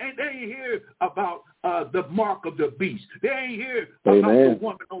 They ain't hearing about the mark of the beast. They ain't hear about the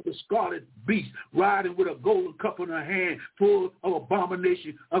woman on the scarlet beast riding with a golden cup in her hand full of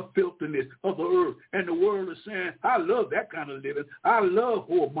abomination, of filthiness of the earth. And the world is saying, I love that kind of living. I love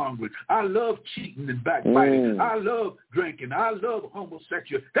whoremongering. I love cheating and backbiting. I love drinking. I love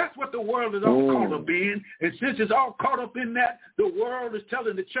homosexuality. That's what the world is all caught up in. And since it's all caught up in that, the world is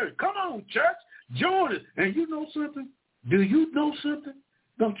telling the church, come on, church, join us. And you know something? Do you know something?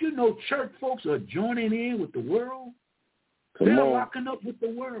 Don't you know church folks are joining in with the world? They're locking up with the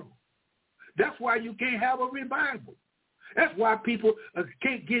world. That's why you can't have a revival. That's why people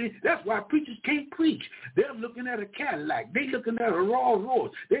can't get it. That's why preachers can't preach. They're looking at a Cadillac. They're looking at a Rolls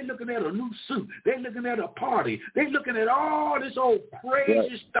Royce. They're looking at a new suit. They're looking at a party. They're looking at all this old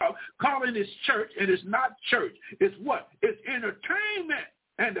crazy stuff, calling this church, and it's not church. It's what? It's entertainment.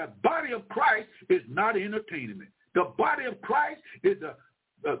 And the body of Christ is not entertainment. The body of Christ is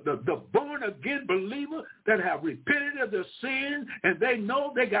the born-again believer that have repented of their sins, and they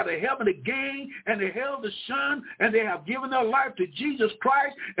know they got a heaven to gain and a hell to shun, and they have given their life to Jesus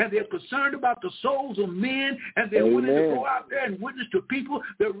Christ, and they're concerned about the souls of men, and they're willing to go out there and witness to people.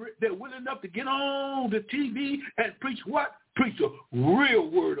 They're willing enough to get on the TV and preach what? Preach the real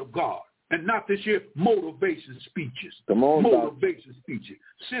word of God. And not this here motivation speeches. Motivation speeches.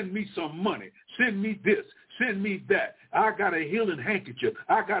 Send me some money. Send me this. Send me that. I got a healing handkerchief.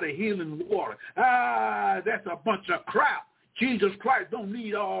 I got a healing water. That's a bunch of crap. Jesus Christ don't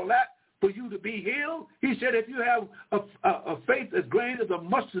need all that. for you to be healed. He said if you have a faith as grain as a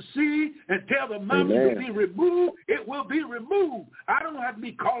mustard seed and tell the mountain to be removed, it will be removed. I don't have to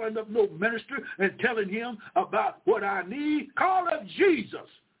be calling up no minister and telling him about what I need. Call up Jesus.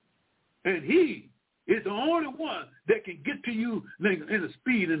 And he is the only one that can get to you in a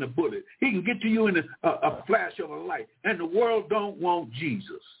speed in a bullet. He can get to you in a flash of a light. And the world don't want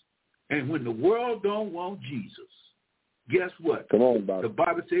Jesus. And when the world don't want Jesus, guess what? Come on, Bob. The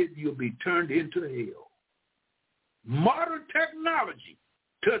Bible says you'll be turned into hell. Modern technology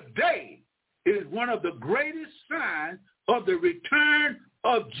today is one of the greatest signs of the return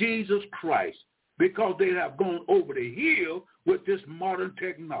of Jesus Christ because they have gone over the hill with this modern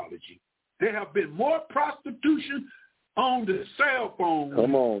technology. There have been more prostitution on the cell phone,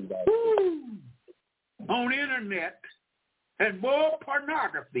 come on, Bob, on internet, and more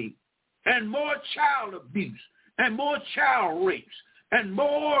pornography, and more child abuse, and more child rapes, and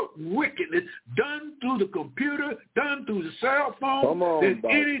more wickedness done through the computer, done through the cell phone than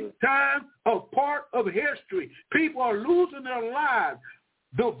any time of part of history. People are losing their lives.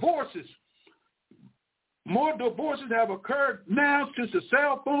 Divorces. More divorces have occurred now since the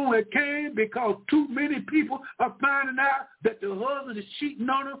cell phone had came because too many people are finding out that the husband is cheating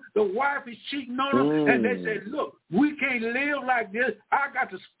on them, the wife is cheating on them, and they say, look, we can't live like this. I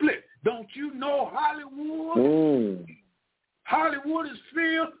got to split. Don't you know Hollywood? Hollywood is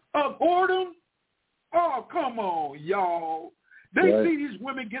filled of whoredom. Oh, come on, y'all. They see these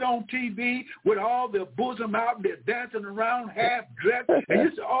women get on TV with all their bosom out and they're dancing around half dressed, and you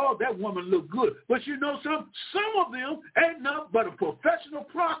say, oh, that woman look good. But you know something? Some of them ain't nothing but a professional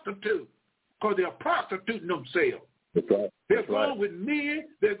prostitute because they're prostituting themselves. That's right. They're going with men.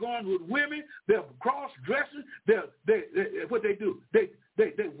 They're going with women. They're cross-dressing. What they do? They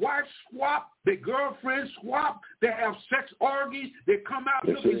wife swap. They girlfriend swap. They have sex orgies. They come out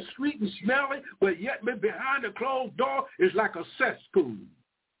looking sweet and smelly, but yet behind the closed door is like a cesspool.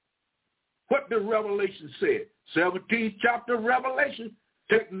 What the Revelation said, 17th chapter of Revelation,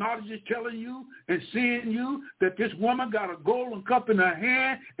 technology is telling you and seeing you that this woman got a golden cup in her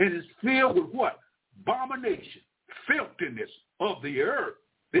hand and is filled with what? Abomination, filthiness of the earth.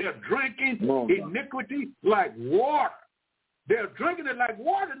 They are drinking iniquity like water. They're drinking it like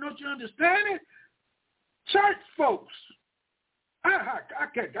water. Don't you understand it? Church folks. I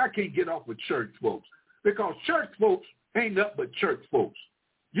can't get off with church folks because church folks ain't nothing but church folks.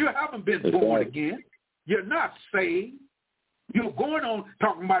 You haven't been born again. You're not saved. You're going on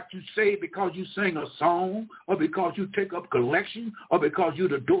talking about you saved because you sing a song or because you take up collection or because you're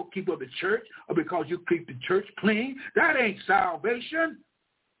the doorkeeper of the church or because you keep the church clean. That ain't salvation.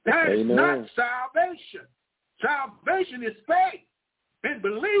 That is not salvation. Salvation is faith and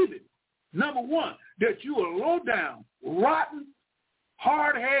believing, number one, that you are low down, rotten,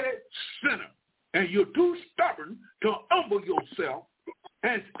 hard-headed sinner, and you're too stubborn to humble yourself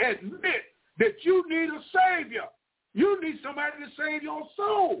and admit that you need a Savior. You need somebody to save your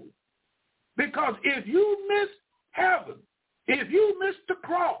soul. Because if you miss heaven, if you miss the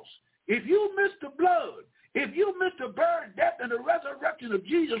cross, if you miss the blood, if you miss the burial, death, and the resurrection of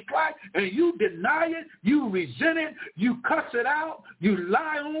Jesus Christ, and you deny it, you resent it, you cuss it out, you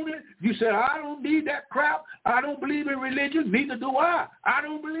lie on it, you say, I don't need that crap, I don't believe in religion, neither do I. I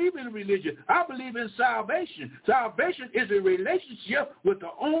don't believe in religion. I believe in salvation. Salvation is a relationship with the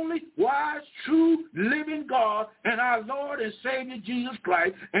only wise, true, living God and our Lord and Savior Jesus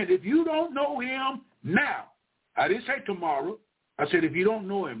Christ. And if you don't know him now, I didn't say tomorrow, I said if you don't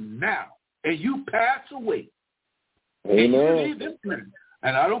know him now, and you pass away, and you leave this planet,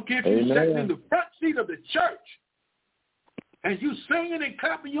 and I don't care if you're sitting in the front seat of the church, and you singing and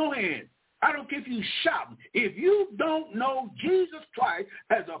clapping your hands, I don't care if you shouting. If you don't know Jesus Christ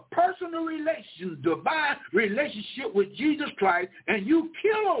as a personal divine relationship with Jesus Christ, and you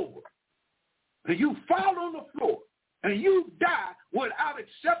kill over, and you fall on the floor, and you die without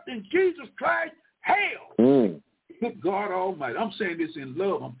accepting Jesus Christ, hell. Good God Almighty. I'm saying this in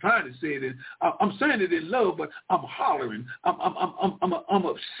love. I'm trying to say it I'm saying it in love, but I'm hollering. I'm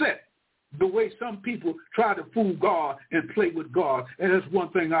upset the way some people try to fool God and play with God. And that's one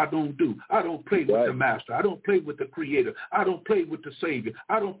thing I don't do. I don't play with the Master. I don't play with the Creator. I don't play with the Savior.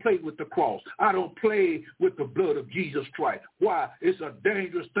 I don't play with the cross. I don't play with the blood of Jesus Christ. Why? It's a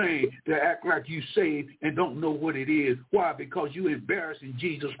dangerous thing to act like you saved and don't know what it is. Why? Because you're embarrassing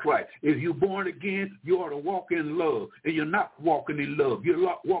Jesus Christ. If you're born again, you ought to walk in love. And you're not walking in love.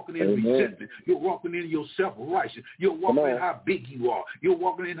 You're walking in resentment. You're walking in your self-righteousness. You're walking in how big you are. You're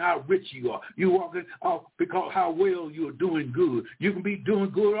walking in how rich you are. You're walking because how well you're doing good. You can be doing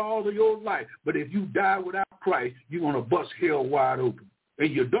good all of your life, but if you die without Christ, you're going to bust hell wide open.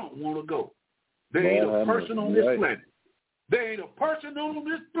 and you don't want to go. There ain't a person on this planet. There ain't a person on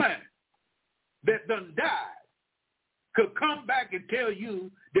this planet that done died could come back and tell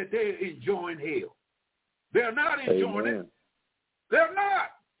you that they're enjoying hell. They're not enjoying it. They're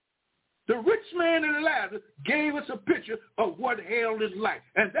not. The rich man and Lazarus gave us a picture of what hell is like,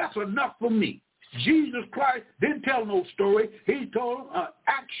 and that's enough for me. Jesus Christ didn't tell no story. He told an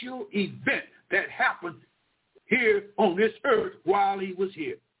actual event that happened here on this earth while he was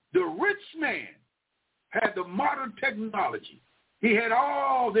here. The rich man had the modern technology. He had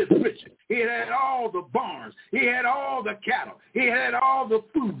all this riches. He had all the barns. He had all the cattle. He had all the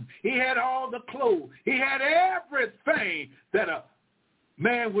food. He had all the clothes. He had everything that a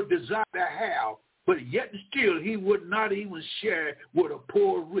man would desire to have, but yet still he would not even share with a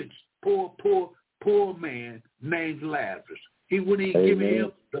poor man named Lazarus. He wouldn't even give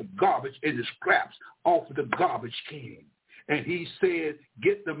him the garbage and the scraps off of the garbage can. And he said,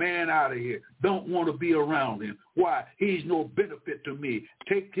 get the man out of here. Don't want to be around him. Why? He's no benefit to me.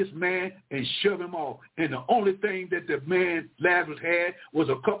 Take this man and shove him off. And the only thing that the man Lazarus had was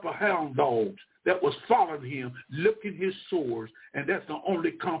a couple of hound dogs that was following him, licking his sores, and that's the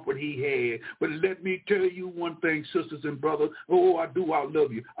only comfort he had. But let me tell you one thing, sisters and brothers. Oh, I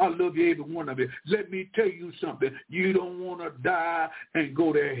love you. I love you, every one of you. Let me tell you something. You don't want to die and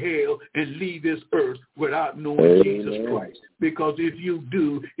go to hell and leave this earth without knowing Jesus Christ. Because if you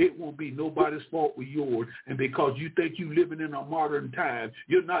do, it won't be nobody's fault but yours. And because you think you're living in a modern time,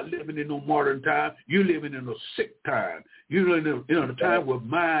 you're not living in no modern time. You're living in a sick time. You're living in a time where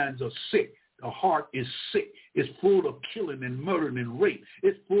minds are sick. The heart is sick. It's full of killing and murdering and rape.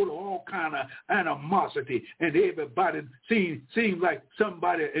 It's full of all kind of animosity. And everybody seems like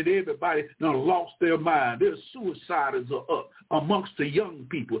somebody and everybody lost their mind. There's suicides are up amongst the young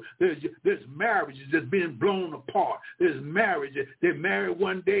people. There's marriages that's being blown apart. There's marriages they marry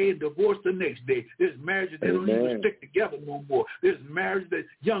one day and divorce the next day. There's marriages that don't even stick together no more. There's marriages that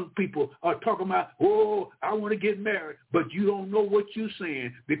young people are talking about, oh, I want to get married, but you don't know what you're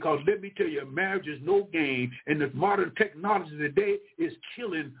saying, because let me tell you, marriage is no game. And the modern technology today is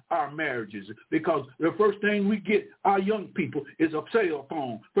killing our marriages, because the first thing we get our young people is a cell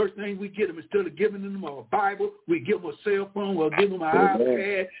phone. First thing we get them, instead of giving them a Bible, we give them a cell phone or give them an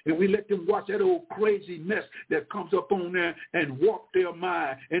iPad, and we let them watch that old crazy mess that comes up on there and warp their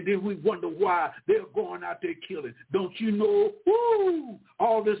mind. And then we wonder why they're going out there killing. Don't you know,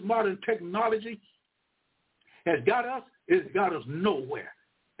 all this modern technology has got us nowhere.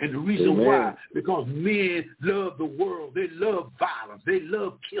 And the reason why, because men love the world. They love violence. They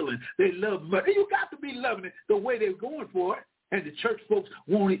love killing. They love murder. You got to be loving it the way they're going for it. And the church folks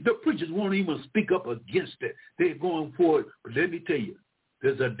the preachers won't even speak up against it. They're going for it. But let me tell you,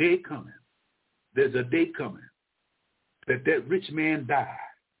 there's a day coming. There's a day coming that rich man died.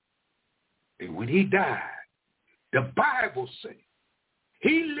 And when he died, the Bible says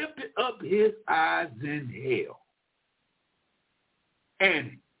he lifted up his eyes in hell.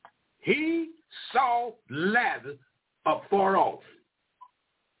 And he saw Lazarus afar off.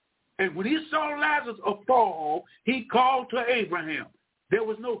 And when he saw Lazarus afar off, he called to Abraham. There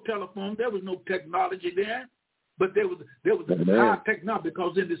was no telephone. There was no technology there. But there was a high technology,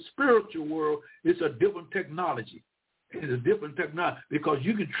 because in the spiritual world, it's a different technology. It's a different technology, because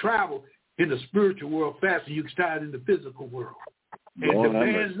you can travel in the spiritual world faster than you can travel in the physical world. And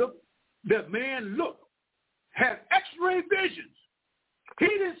the man looked, had X-ray visions. He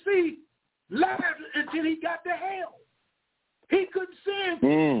didn't see Lazarus until he got to hell. He couldn't see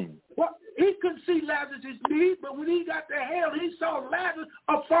him. Well, he couldn't see Lazarus' knees, but when he got to hell, he saw Lazarus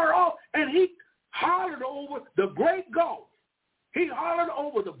afar off, and he hollered over the great gulf. He hollered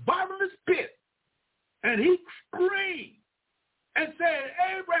over the bottomless pit, and he screamed and said,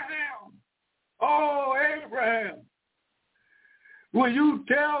 Abraham, oh, Abraham, will you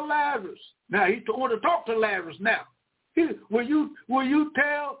tell Lazarus? Now, he wanted to talk to Lazarus now. Will you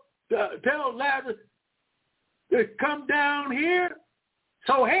tell Lazarus to come down here?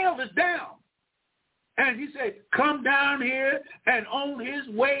 So hell is down. And he said, come down here, and on his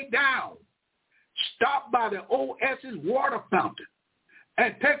way down, stop by the OS's water fountain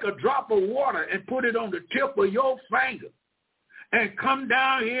and take a drop of water and put it on the tip of your finger, and come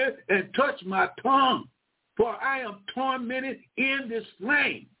down here and touch my tongue, for I am tormented in this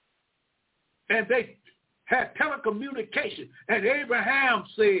flame. And they had telecommunication, and Abraham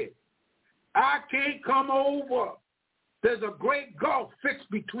said, I can't come over. There's a great gulf fixed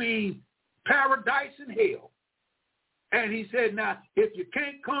between paradise and hell. And he said, now, if you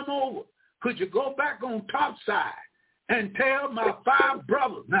can't come over, could you go back on top side and tell my 5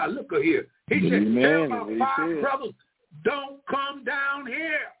 brothers? Now, look here. He said, tell my 5 brothers, don't come down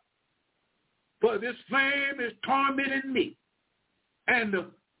here, for this flame is tormenting me. And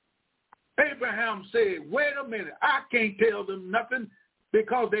Abraham said, wait a minute, I can't tell them nothing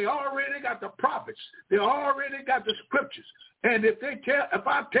because they already got the prophets. They already got the scriptures. And if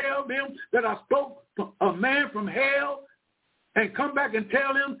I tell them that I spoke a man from hell and come back and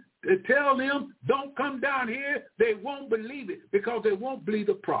tell them don't come down here, they won't believe it because they won't believe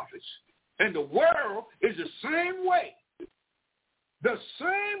the prophets. And the world is the same way. The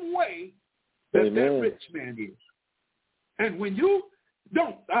same way that Amen. that rich man is. And when you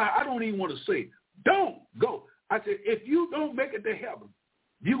don't, I don't even want to say, don't go. I said, if you don't make it to heaven,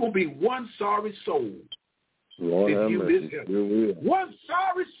 you're going to be one sorry soul. Lord, if you miss heaven. One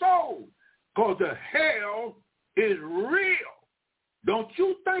sorry soul. Because the hell is real. Don't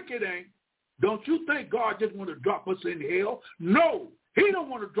you think it ain't? Don't you think God just want to drop us in hell? No. He don't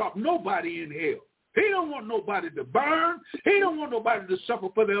want to drop nobody in hell. He don't want nobody to burn. He don't want nobody to suffer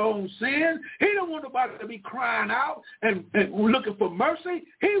for their own sin. He don't want nobody to be crying out and looking for mercy.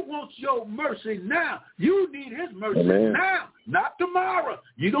 He wants your mercy now. You need his mercy Amen. now, not tomorrow.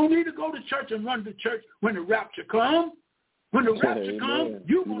 You don't need to go to church and run to church when the rapture comes. When the rapture comes,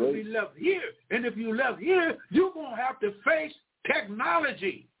 you're going to be left here. And if you left here, you're going to have to face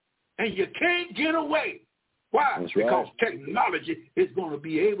technology. And you can't get away. Why? That's because right. technology is going to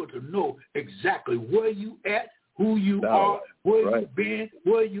be able to know exactly where you at, who you are, where you've been,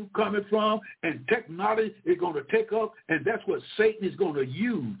 where you coming from, and technology is going to take up, and that's what Satan is going to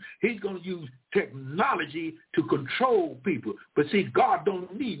use. He's going to use technology to control people. But see, God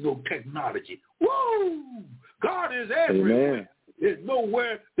don't need no technology. Woo! God is everywhere. Amen. There's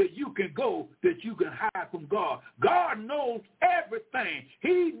nowhere that you can go that you can hide from God. God knows everything.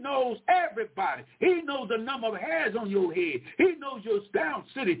 He knows everybody. He knows the number of hairs on your head. He knows your down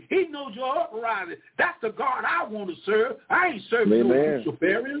city. He knows your uprising. That's the God I want to serve. I ain't serving no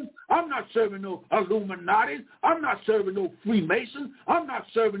Luciferians. I'm not serving no Illuminati. I'm not serving no Freemasons. I'm not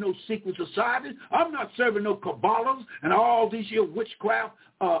serving no secret societies. I'm not serving no Kabbalahs and all these here witchcraft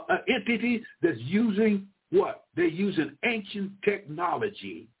entities that's using what? They're using ancient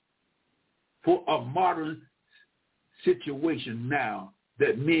technology for a modern situation now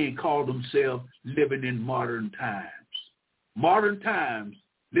that men call themselves living in modern times. Modern times,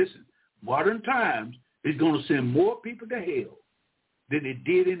 listen, modern times is going to send more people to hell than it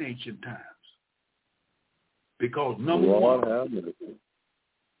did in ancient times. Because number one,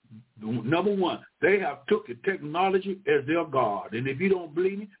 they have took the technology as their God. And if you don't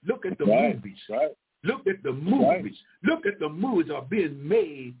believe me, look at the movies. Right. Look at the movies. Right. Look at the movies that are being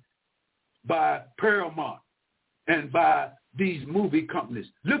made by Paramount and by these movie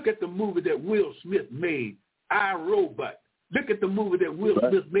companies. Look at the movie that Will Smith made, I, Robot. Look at the movie that Will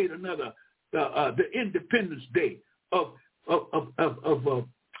Smith made, another, the Independence Day, of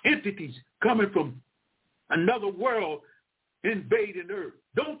entities coming from another world invading Earth.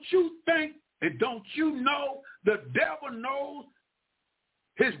 Don't you think and don't you know the devil knows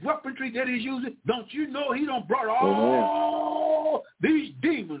his weaponry that he's using? Don't you know he done brought all these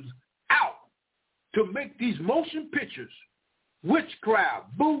demons out to make these motion pictures, witchcraft,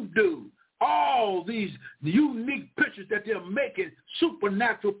 voodoo, all these unique pictures that they're making,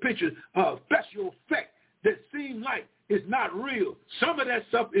 supernatural pictures, special effects that seem like it's not real. Some of that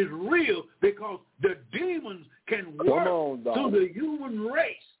stuff is real because the demons can work through the human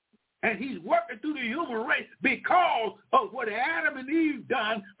race. And he's working through the human race because of what Adam and Eve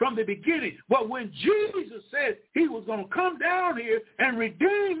done from the beginning. But when Jesus said he was going to come down here and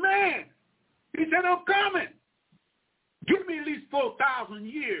redeem man, he said, I'm coming. Give me at least 4,000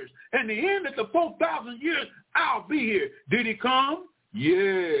 years. And the end of the 4,000 years, I'll be here. Did he come?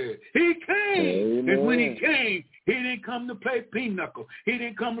 Yeah. He came. Amen. And when he came, he didn't come to play pinochle. He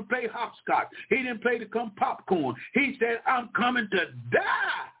didn't come to play hopscotch. He didn't play to come popcorn. He said, I'm coming to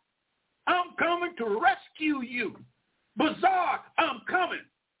die. I'm coming to rescue you. Bazaar, I'm coming.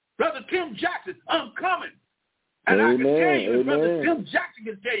 Brother Tim Jackson, I'm coming. And I can tell you, Brother Tim Jackson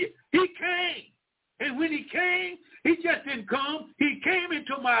can tell you, he came. And when he came, he just didn't come. He came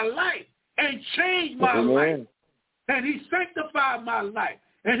into my life and changed my life. And he sanctified my life.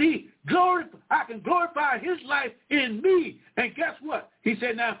 And I can glorify his life in me. And guess what? He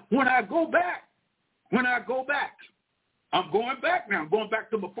said, now, when I go back, I'm going back now. I'm going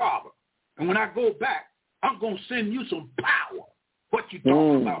back to my Father. And when I go back, I'm going to send you some power. What you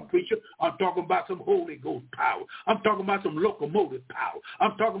talking about, preacher? I'm talking about some Holy Ghost power. I'm talking about some locomotive power.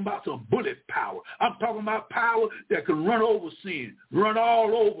 I'm talking about some bullet power. I'm talking about power that can run over sin, run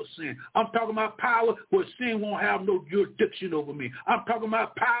all over sin. I'm talking about power where sin won't have no jurisdiction over me. I'm talking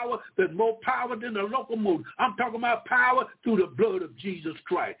about power that's more power than the locomotive. I'm talking about power through the blood of Jesus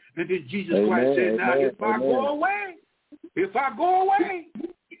Christ. And then Jesus Christ said, now if I go away,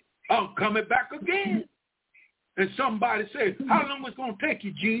 I'm coming back again. And somebody said, how long is it going to take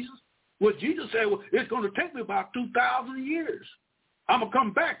you, Jesus? Well, Jesus said, well, it's going to take me about 2,000 years. I'm going to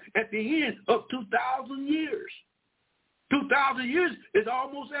come back at the end of 2,000 years. 2,000 years is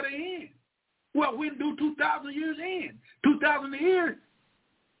almost at an end. Well, when do 2,000 years end? 2,000 years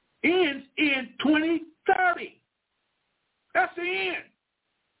ends in 2030. That's the end.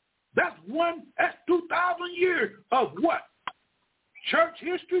 That's 2,000 years of what? Church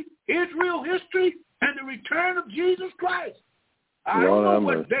history, Israel history, and the return of Jesus Christ. I don't know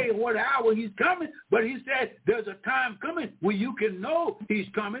what day or what hour he's coming, but he said there's a time coming when you can know he's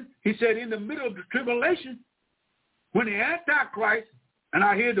coming. He said in the middle of the tribulation, when the Antichrist, and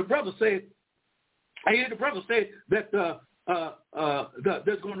I hear the brother say that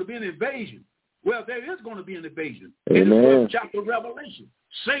there's going to be an invasion. Well, there is going to be an invasion. In the first chapter of Revelation,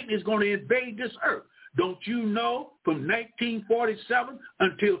 Satan is going to invade this earth. Don't you know from 1947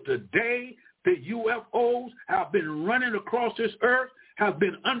 until today, the UFOs have been running across this earth, have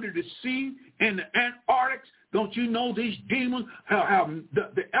been under the sea in the Antarctic. Don't you know these demons have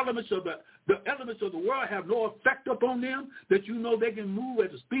the elements of the world have no effect upon them? That you know they can move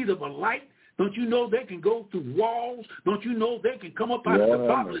at the speed of a light? Don't you know they can go through walls? Don't you know they can come up out of the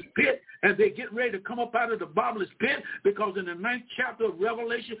bottomless pit? And they get ready to come up out of the bottomless pit because in the 9th chapter of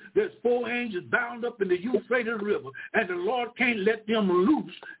Revelation, there's 4 angels bound up in the Euphrates River. And the Lord can't let them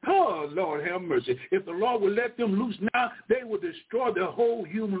loose. Oh, Lord have mercy. If the Lord would let them loose now, they would destroy the whole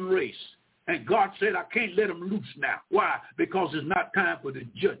human race. And God said, I can't let them loose now. Why? Because it's not time for the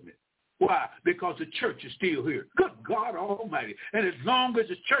judgment. Why? Because the church is still here. Good God Almighty. And as long as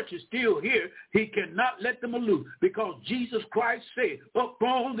the church is still here, he cannot let them loose because Jesus Christ said,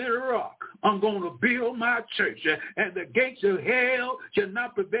 upon the rock, I'm going to build my church, and the gates of hell shall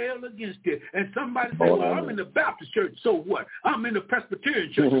not prevail against it. And somebody said, well, I'm in the Baptist church, so what? I'm in the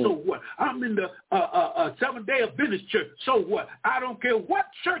Presbyterian church, so what? I'm in the Seventh-day Adventist church, so what? I don't care what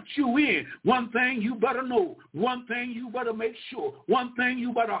church you in. One thing you better know. One thing you better make sure. One thing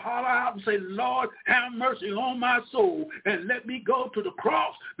you better holler out and say, Lord, have mercy on my soul and let me go to the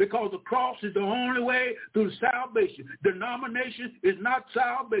cross, because the cross is the only way to salvation. Denomination is not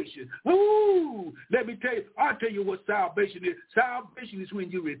salvation. Ooh, let me tell you, I'll tell you what salvation is. Salvation is when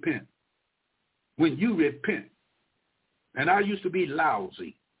you repent. When you repent. And I used to be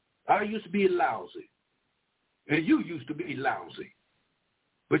lousy. And you used to be lousy.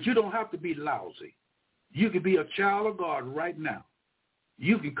 But you don't have to be lousy. You can be a child of God right now.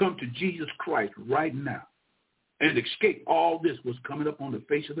 You can come to Jesus Christ right now and escape all this what's coming up on the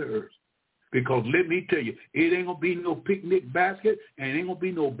face of the earth. Because let me tell you, it ain't going to be no picnic basket and it ain't going to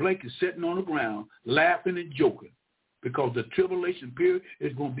be no blanket sitting on the ground laughing and joking. Because the tribulation period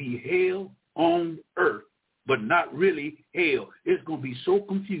is going to be hell on earth, but not really hell. It's going to be so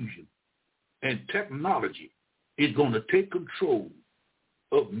confusion. And technology is going to take control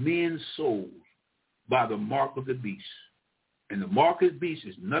of men's souls by the mark of the beast. And the mark of the beast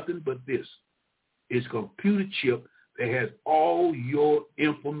is nothing but this. It's a computer chip that has all your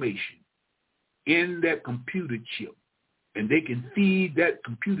information in that computer chip. And they can feed that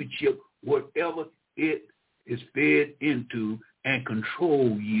computer chip whatever it is fed into and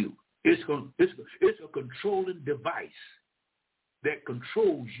control you. It's a controlling device that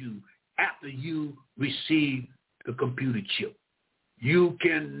controls you after you receive the computer chip. You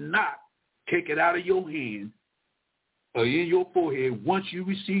cannot take it out of your hand or in your forehead once you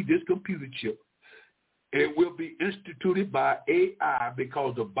receive this computer chip. It will be instituted by AI,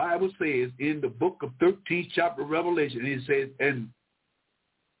 because the Bible says in the book of 13th chapter of Revelation, it says, and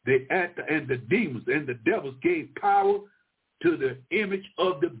the demons and the devils gave power to the image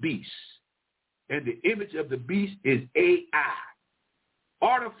of the beast. And the image of the beast is AI,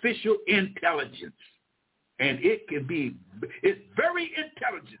 artificial intelligence. And it's very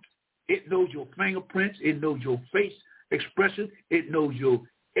intelligent. It knows your fingerprints. It knows your face expression. It knows your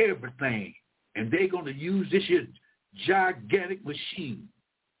everything. And they're going to use this here gigantic machine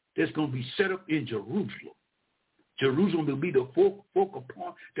that's going to be set up in Jerusalem. Jerusalem will be the focal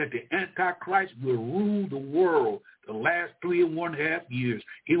point that the Antichrist will rule the world the last 3.5 years.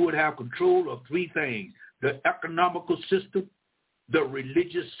 He would have control of 3 things: the economical system, the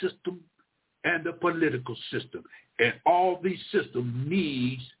religious system, and the political system. And all these systems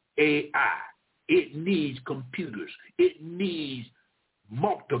needs AI. It needs computers. It needs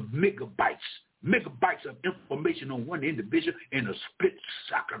multiple megabytes of information on one individual in a split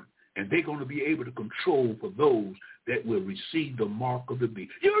second. And they're going to be able to control for those that will receive the mark of the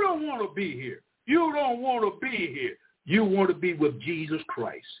beast. You don't want to be here. You don't want to be here. You want to be with Jesus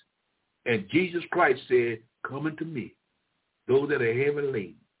Christ. And Jesus Christ said, come unto me, those that are heavy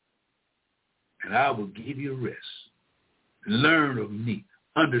laden, and I will give you rest. Learn of me.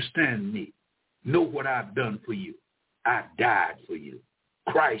 Understand me. Know what I've done for you. I died for you.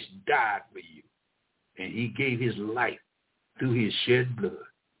 Christ died for you. And he gave his life through his shed blood.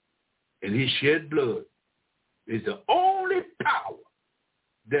 And his shed blood is the only power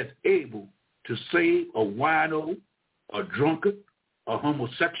that's able to save a wino, a drunkard, a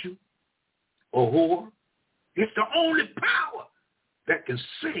homosexual, a whore. It's the only power that can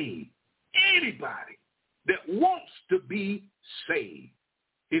save anybody that wants to be saved.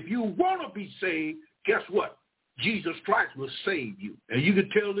 If you want to be saved, guess what? Jesus Christ will save you. And you can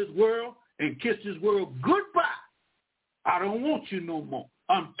tell this world and kiss this world goodbye. I don't want you no more.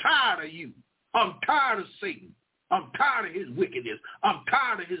 I'm tired of you. I'm tired of Satan. I'm tired of his wickedness. I'm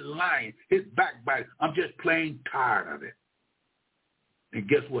tired of his lying, his backbite. I'm just plain tired of it. And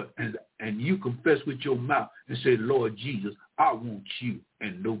guess what? And you confess with your mouth and say, Lord Jesus, I want you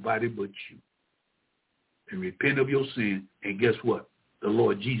and nobody but you. And repent of your sin. And guess what? The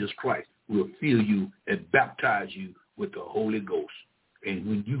Lord Jesus Christ will fill you and baptize you with the Holy Ghost. And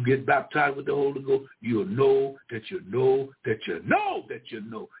when you get baptized with the Holy Ghost, you'll know that you know that you know that you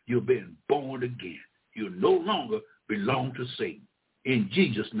know you've been born again. You no longer belong to Satan. In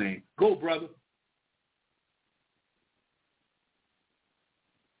Jesus' name. Go, brother.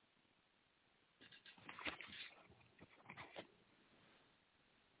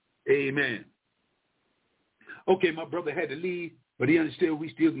 Amen. Okay, my brother had to leave, but he understood we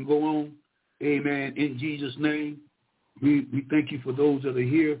still can go on. Amen. In Jesus' name. We thank you for those that are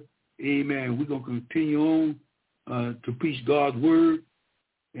here. Amen. We're going to continue on to preach God's word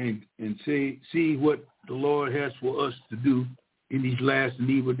and see what the Lord has for us to do in these last and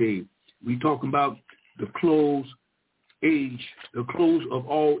evil days. We're talking about the close of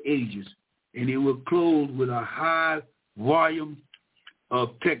all ages, and it will close with a high volume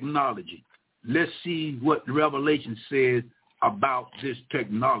of technology. Let's see what the Revelation says about this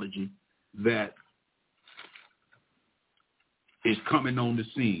technology that is coming on the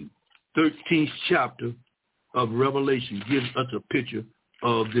scene. 13th chapter of Revelation gives us a picture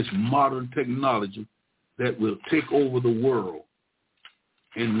of this modern technology that will take over the world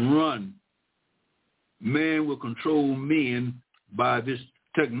and run. Man will control men by this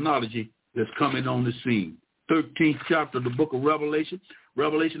technology that's coming on the scene. 13th chapter of the book of Revelation.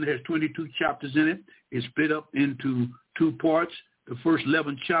 Revelation has 22 chapters in it. It's split up into two parts. The first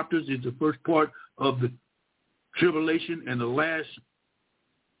 11 chapters is the first part of the tribulation, and the last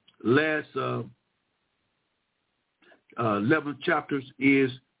 11 chapters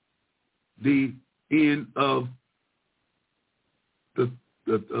is the end of the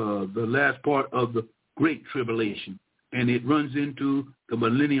last part of the great tribulation, and it runs into the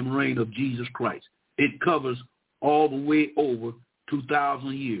millennium reign of Jesus Christ. It covers all the way over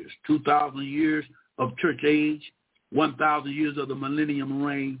 2,000 years, 2,000 years of church age, 1,000 years of the millennium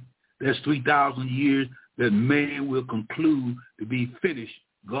reign. That's 3,000 years that man will conclude to be finished.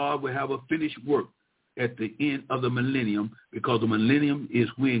 God will have a finished work at the end of the millennium, because the millennium is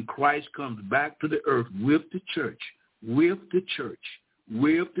when Christ comes back to the earth with the church,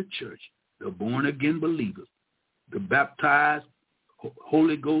 the born-again believers, the baptized,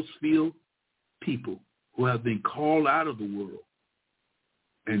 Holy Ghost-filled people who have been called out of the world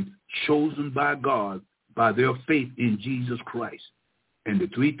and chosen by God by their faith in Jesus Christ. And the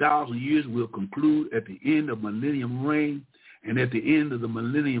 3,000 years will conclude at the end of millennium reign. And at the end of the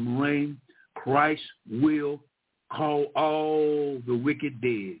millennium reign, Christ will call all the wicked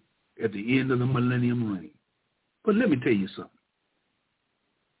dead at the end of the millennium reign. But let me tell you something.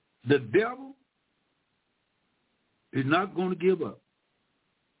 The devil is not going to give up.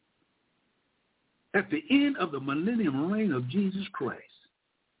 At the end of the millennium reign of Jesus Christ,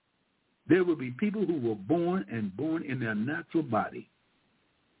 there will be people who were born in their natural body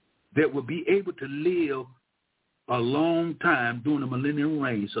that will be able to live a long time during the millennium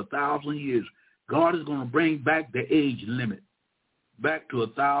reign, so 1,000 years. God is going to bring back the age limit back to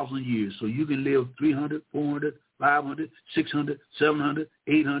 1,000 years, so you can live 300, 400, 500, 600, 700,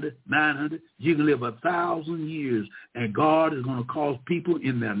 800, 900. You can live 1,000 years, and God is going to cause people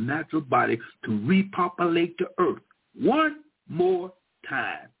in their natural body to repopulate the earth one more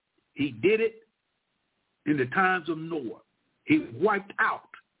time. He did it in the times of Noah. He wiped out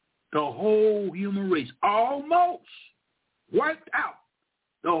the whole human race, almost wiped out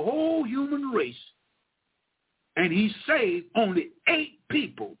the whole human race. And he saved only 8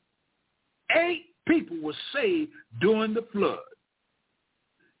 people. 8 people were saved during the flood.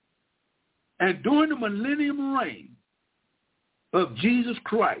 And during the millennium reign of Jesus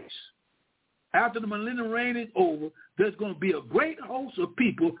Christ, after the millennium reign is over, there's going to be a great host of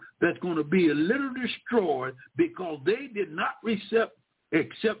people that's going to be a little destroyed because they did not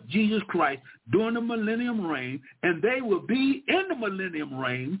accept Jesus Christ during the millennium reign, and they will be in the millennium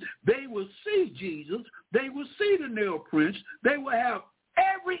reign. They will see Jesus. They will see the nail prints. They will have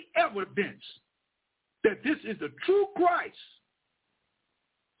every evidence that this is the true Christ,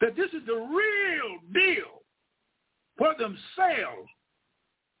 that this is the real deal for themselves.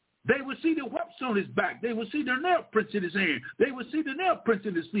 They will see the whelps on his back. They will see the nail prints in his hand. They will see the nail prints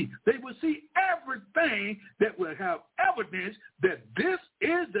in his feet. They will see everything that will have evidence that this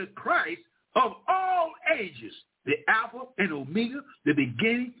is the Christ of all ages, the Alpha and Omega, the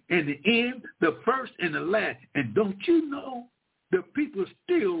beginning and the end, the first and the last. And don't you know, the people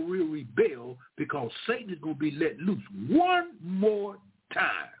still will rebel because Satan is going to be let loose one more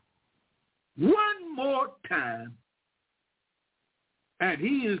time. One more time. And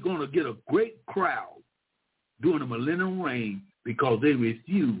he is going to get a great crowd during the millennium reign because they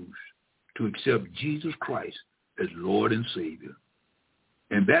refuse to accept Jesus Christ as Lord and Savior.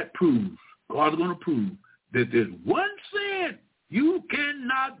 And that proves, God's going to prove, that there's one sin you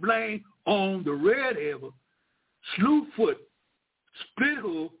cannot blame on the red-headed, slew-foot,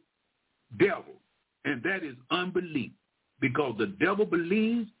 split-hoof devil, and that is unbelief, because the devil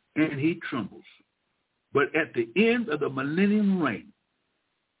believes and he trembles. But at the end of the millennium reign,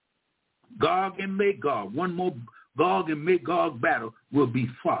 Gog and Magog, one more Gog and Magog battle will be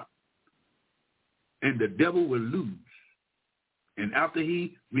fought, and the devil will lose. And after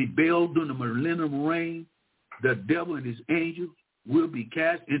he rebelled during the millennium reign, the devil and his angels will be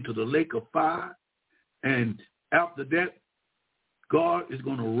cast into the lake of fire. And after that, God is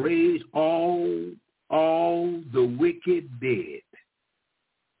going to raise all the wicked dead.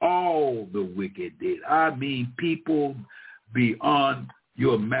 All the wicked dead. I mean people beyond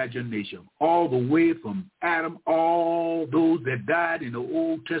your imagination, all the way from Adam, all those that died in the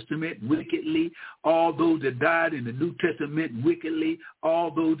Old Testament wickedly, all those that died in the New Testament wickedly, all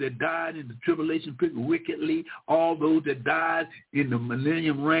those that died in the tribulation period wickedly, all those that died in the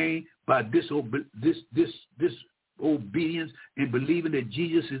millennium reign by disobedience and believing that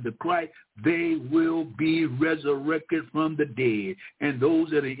Jesus is the Christ, they will be resurrected from the dead. And those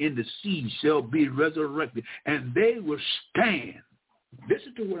that are in the sea shall be resurrected, and they will stand.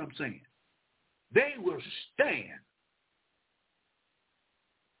 Listen to what I'm saying. They will stand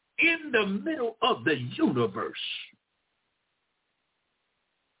in the middle of the universe.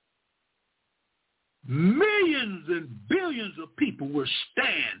 Millions and billions of people will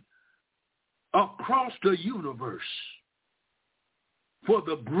stand across the universe for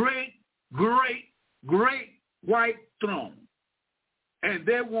the great, great, great white throne. And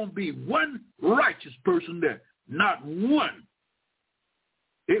there won't be one righteous person there, not one.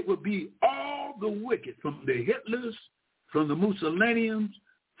 It will be all the wicked, from the Hitlers, from the Mussolinians,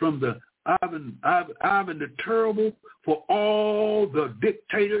 from the Ivan the Terrible, for all the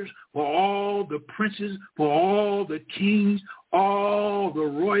dictators, for all the princes, for all the kings, all the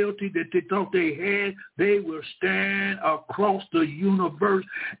royalty that they thought they had. They will stand across the universe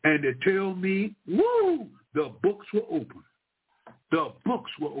and they tell me, woo, the books were open. The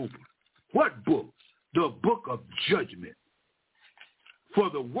books were open. What book? The book of judgment, for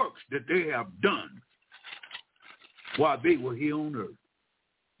the works that they have done while they were here on earth.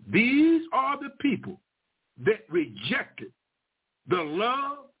 These are the people that rejected the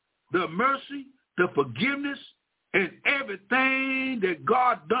love, the mercy, the forgiveness, and everything that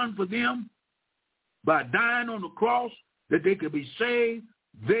God done for them by dying on the cross that they could be saved.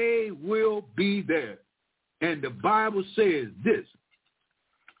 They will be there. And the Bible says this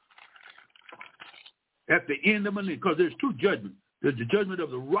at the end of millennium, because there's two judgments. There's the judgment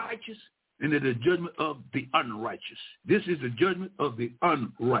of the righteous and there's the judgment of the unrighteous. This is the judgment of the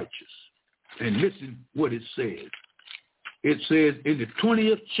unrighteous. And listen what it says. It says in the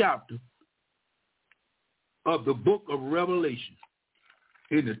 20th chapter of the book of Revelation,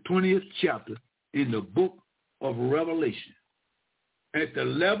 in the 20th chapter in the book of Revelation, at the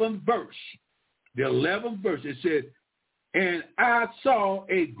 11th verse, it says, and I saw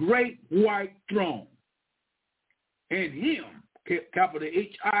a great white throne, and him, capital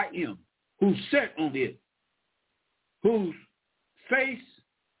H-I-M, who sat on it, whose face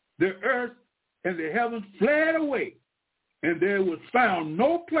the earth and the heavens fled away, and there was found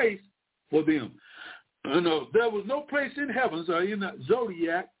no place for them. There was no place in heavens or in the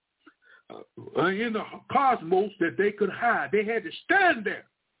zodiac, in the cosmos that they could hide. They had to stand there.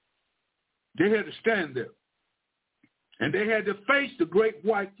 And they had to face the great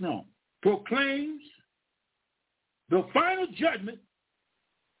white throne. Proclaims the final judgment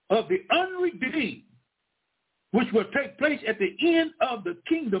of the unredeemed, which will take place at the end of the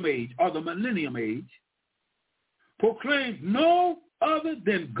kingdom age or the millennium age. Proclaims no other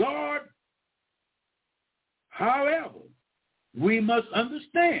than God. However, we must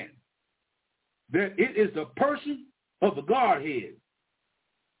understand that it is the person of the Godhead,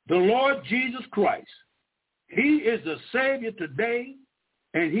 the Lord Jesus Christ. He is the Savior today,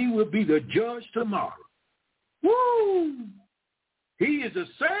 and he will be the judge tomorrow. Woo! He is the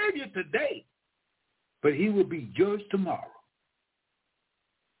Savior today, but he will be judged tomorrow.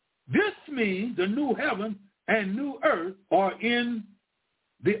 This means the new heaven and new earth are in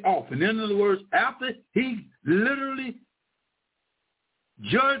the offing. In other words, after he literally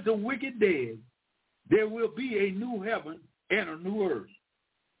judged the wicked dead, there will be a new heaven and a new earth.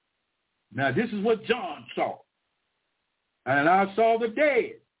 Now, this is what John saw. And I saw the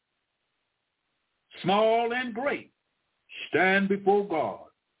dead, small and great, stand before God.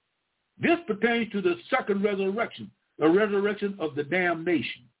 This pertains to the second resurrection, the resurrection of the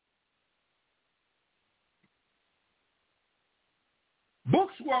damnation.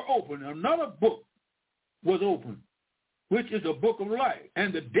 Books were opened. Another book was opened, which is the book of life.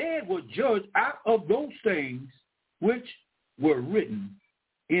 And the dead were judged out of those things which were written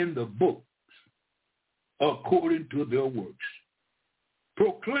in the books according to their works.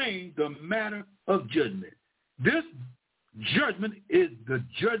 Proclaim the manner of judgment. This judgment is the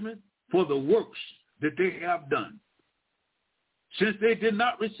judgment for the works that they have done. Since they did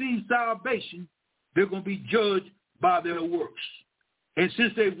not receive salvation, they're going to be judged by their works. And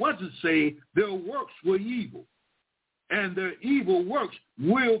since they wasn't saved, their works were evil. And their evil works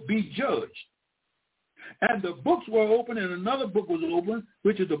will be judged. And the books were opened, and another book was opened,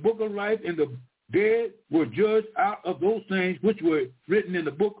 which is the book of life, and the dead were judged out of those things which were written in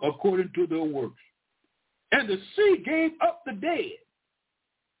the book according to their works. And the sea gave up the dead,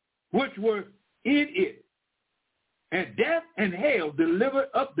 which were in it. And death and hell delivered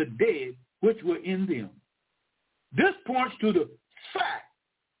up the dead which were in them. This points to the fact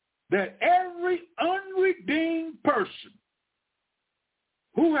that every unredeemed person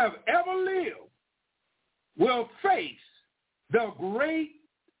who have ever lived will face the great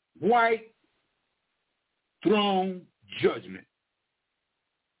white throne judgment.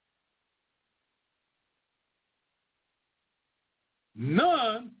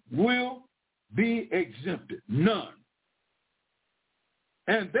 None will be exempted. None.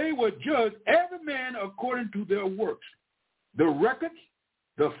 And they will judge every man according to their works. The records,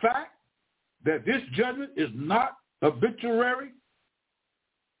 the fact that this judgment is not arbitrary,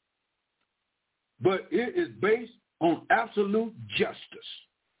 but it is based on absolute justice.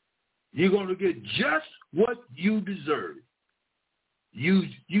 You're going to get just what you deserve. You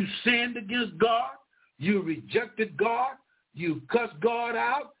sinned against God. You rejected God. You cussed God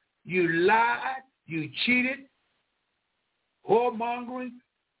out. You lied. You cheated. Whoremongering.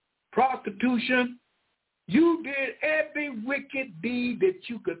 Prostitution. You did every wicked deed that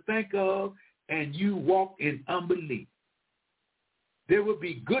you could think of, and you walked in unbelief. There will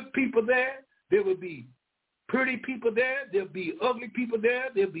be good people there. There will be pretty people there. There'll be ugly people there.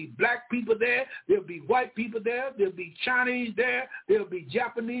 There'll be black people there. There'll be white people there. There'll be Chinese there. There'll be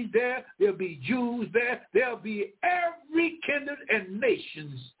Japanese there. There'll be Jews there. There'll be every kindred and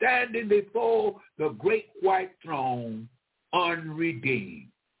nation standing before the great white throne unredeemed.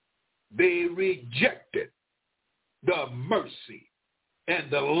 They rejected the mercy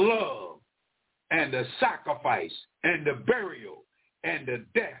and the love and the sacrifice and the burial and the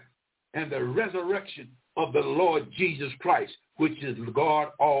death and the resurrection of the Lord Jesus Christ, which is God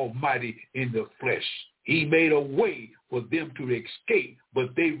Almighty in the flesh. He made a way for them to escape, but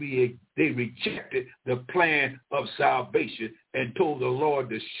they rejected the plan of salvation and told the Lord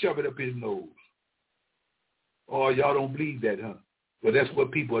to shove it up his nose. Oh, y'all don't believe that, huh? But that's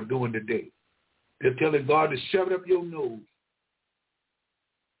what people are doing today. They're telling God to shove it up your nose.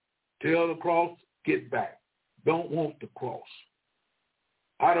 Tell the cross, get back. Don't want the cross.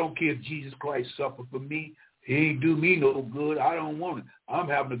 I don't care if Jesus Christ suffered for me. He ain't do me no good. I don't want it. I'm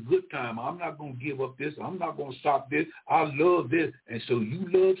having a good time. I'm not going to give up this. I'm not going to stop this. I love this. And so you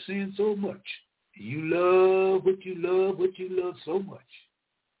love sin so much. You love what you love so much.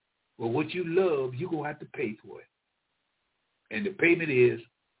 Well, what you love, you're going to have to pay for it. And the payment is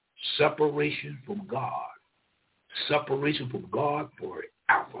separation from God. Separation from God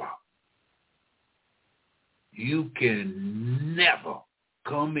forever. You can never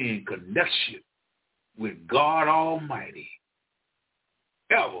come in connection with God Almighty,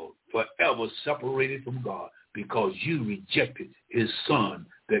 ever, forever separated from God, because you rejected his son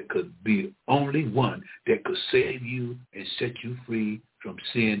that could be only one that could save you and set you free from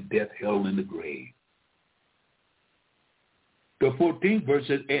sin, death, hell, and the grave. The 14th verse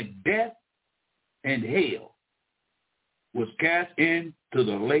says, and death and hell was cast into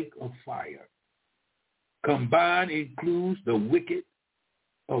the lake of fire. Combined includes the wicked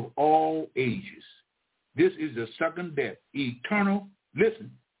of all ages. This is the second death, eternal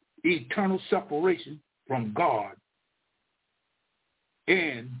separation from God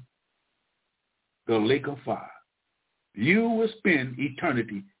and the lake of fire. You will spend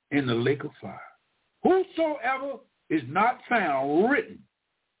eternity in the lake of fire. Whosoever is not found written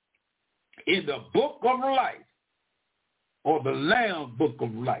in the book of life or the Lamb's book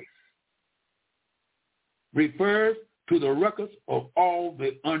of life refers to the records of all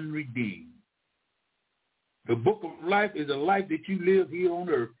the unredeemed. The book of life is a life that you live here on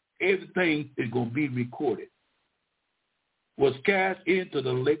earth. Everything is going to be recorded. Was cast into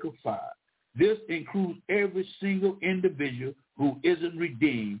the lake of fire. This includes every single individual who isn't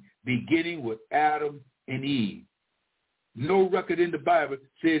redeemed, beginning with Adam and Eve. No record in the Bible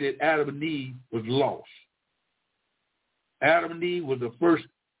said that Adam and Eve was lost. Adam and Eve were the first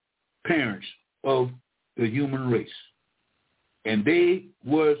parents of the human race. And they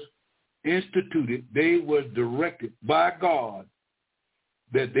was instituted, they was directed by God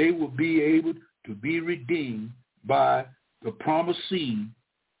that they would be able to be redeemed by the promised seed.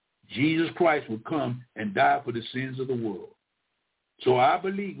 Jesus Christ would come and die for the sins of the world. So I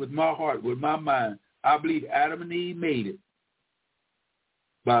believe with my heart, with my mind, I believe Adam and Eve made it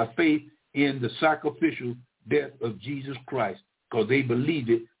by faith in the sacrificial death of Jesus Christ, because they believed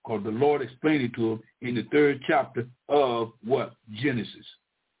it, because the Lord explained it to them in the 3rd chapter of what? Genesis.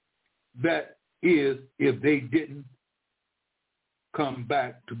 That is, if they didn't come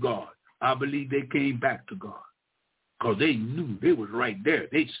back to God. I believe they came back to God because they knew they was right there.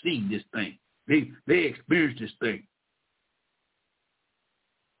 They seen this thing. They experienced this thing.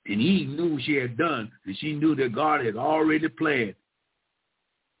 And Eve knew what she had done, and she knew that God had already planned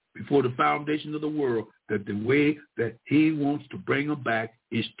before the foundation of the world that the way that he wants to bring them back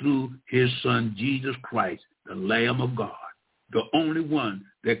is through his son, Jesus Christ, the Lamb of God, the only one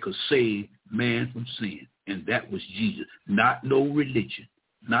that could save man from sin. And that was Jesus. Not no religion,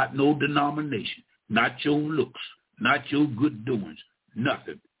 not no denomination, not your looks, not your good doings,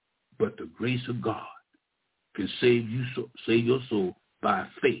 nothing. But the grace of God can save your soul by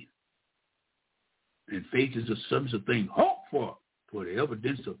faith. And faith is the substance of things hoped for the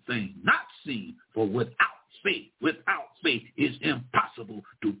evidence of things not seen. For without faith it's impossible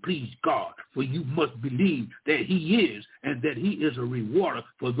to please God. For you must believe that he is, and that he is a rewarder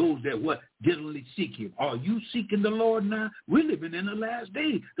for those that diligently seek him. Are you seeking the Lord now? We're living in the last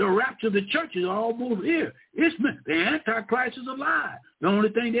days. The rapture of the church is almost here. The Antichrist is alive. The only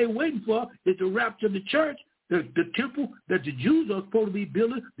thing they're waiting for is the rapture of the church. The temple that the Jews are supposed to be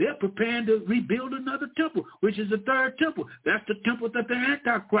building, they're preparing to rebuild another temple, which is the 3rd temple. That's the temple that the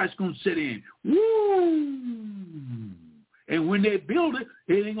Antichrist is going to sit in. Woo! And when they build it,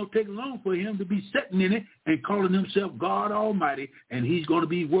 it ain't going to take long for him to be sitting in it and calling himself God Almighty, and he's going to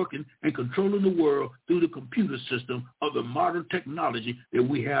be working and controlling the world through the computer system of the modern technology that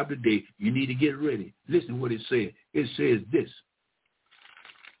we have today. You need to get ready. Listen to what it says. It says this.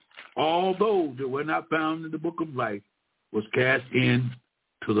 All those that were not found in the book of life was cast into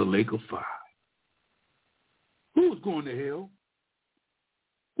the lake of fire. Who was going to hell?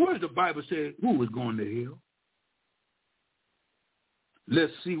 Where does the Bible say who was going to hell?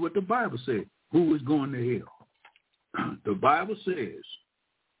 Let's see what the Bible says. Who is going to hell? The Bible says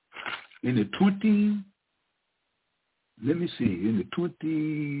in the 20,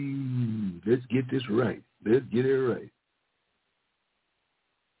 let's get this right. Let's get it right.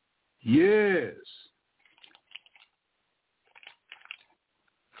 Yes.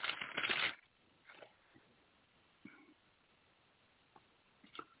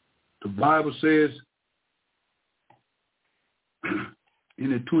 The Bible says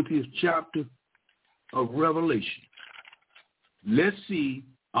in the 20th chapter of Revelation. Let's see.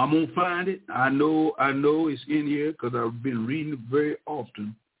 I'm going to find it. I know it's in here because I've been reading it very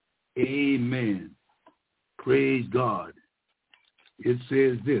often. Amen. Praise God. It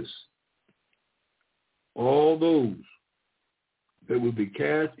says this. All those that will be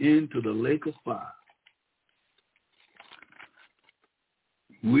cast into the lake of fire.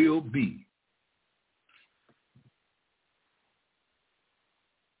 will be.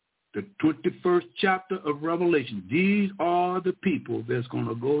 The 21st chapter of Revelation. These are the people that's going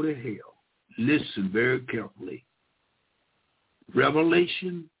to go to hell. Listen very carefully.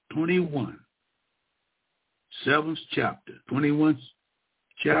 Revelation 21, 7th chapter, 21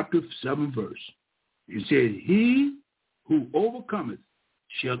 chapter, 7th verse. It says, he who overcometh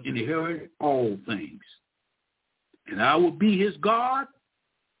shall inherit all things. And I will be his God,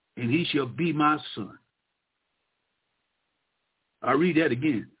 and he shall be my son. I read that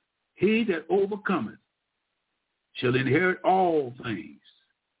again. He that overcometh shall inherit all things,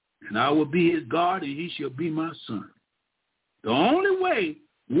 and I will be his God, and he shall be my son. The only way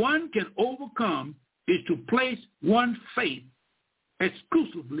one can overcome is to place one's faith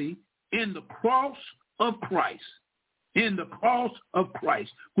exclusively in the cross of Christ, in the cross of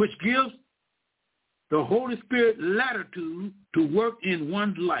Christ, which gives the Holy Spirit latitude to work in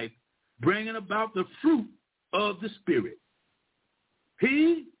one's life, bringing about the fruit of the Spirit.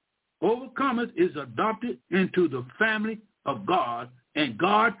 He overcometh is adopted into the family of God, and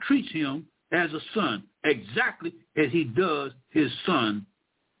God treats him as a son, exactly as he does his son,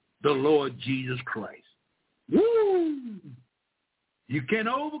 the Lord Jesus Christ. Woo! You can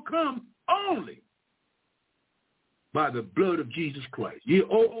overcome only by the blood of Jesus Christ. You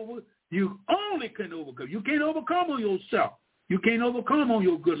only can overcome. You can't overcome on yourself. You can't overcome on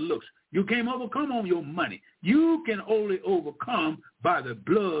your good looks. You can't overcome on your money. You can only overcome by the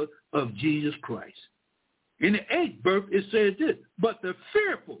blood of Jesus Christ. In the 8th verse, it says this, but the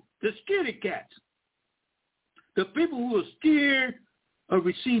fearful, the scaredy cats, the people who are scared of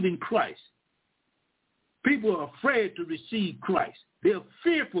receiving Christ, people are afraid to receive Christ. They're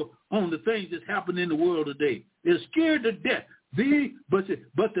fearful on the things that's happening in the world today. They're scared to death. But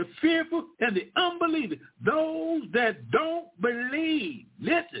the fearful and the unbelieving, those that don't believe,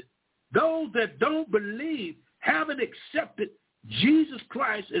 listen, those that don't believe, haven't accepted Jesus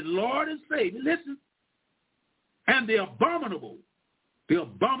Christ as Lord and Savior, listen, and the abominable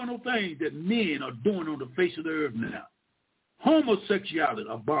things that men are doing on the face of the earth now. Homosexuality,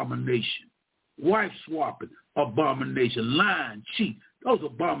 abomination. Wife swapping, abomination. Lying, cheat, those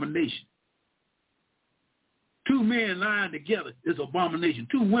abominations. 2 men lying together is abomination.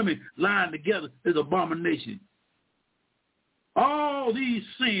 2 women lying together is abomination. All these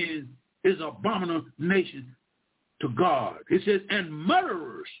sins is abomination to God. It says, and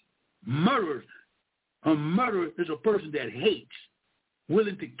murderers. A murderer is a person that hates,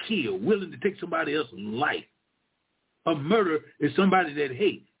 willing to kill, willing to take somebody else's life. A murderer is somebody that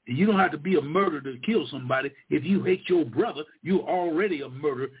hates. You don't have to be a murderer to kill somebody. If you hate your brother, you're already a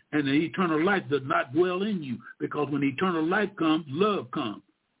murderer, and the eternal life does not dwell in you, because when eternal life comes, love comes.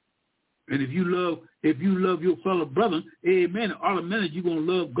 And if you love your fellow brother, amen, automatically you're going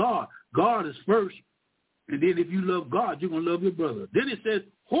to love God. God is first, and then if you love God, you're going to love your brother. Then it says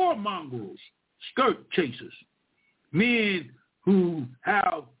whoremongers, skirt chasers, men who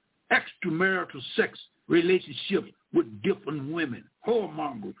have extramarital sex relationships with different women,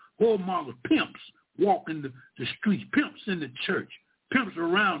 whoremongers, pimps walking the streets, pimps in the church, pimps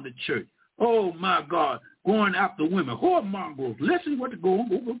around the church. Oh, my God, going after women, whoremongers. Listen what they're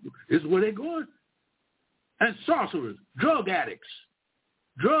going. This is where they're going. And sorcerers, drug addicts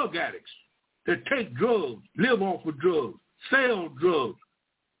that take drugs, live off of drugs, sell drugs,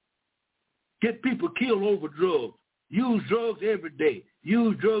 get people killed over drugs, use drugs every day,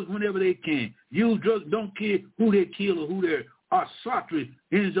 use drugs whenever they can, use drugs, don't care who they kill or who they're. Our sorcery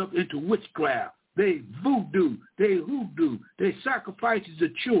ends up into witchcraft. They voodoo, they hoodoo, they sacrifices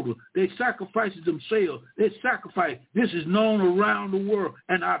the children, they sacrifices themselves, they sacrifice. This is known around the world.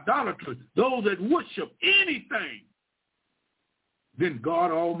 And idolatry, those that worship anything than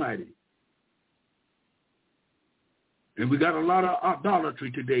God Almighty. And we got a lot of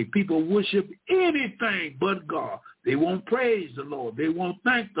idolatry today. People worship anything but God. They won't praise the Lord. They won't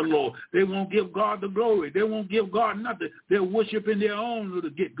thank the Lord. They won't give God the glory. They won't give God nothing. They're worshiping their own little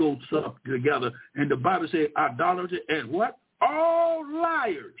get-go stuff together. And the Bible says idolatry and what? All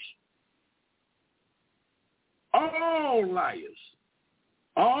liars. All liars.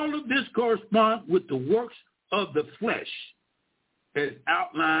 All of this corresponds with the works of the flesh as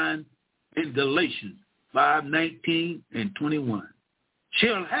outlined in Galatians 5:19 and 21,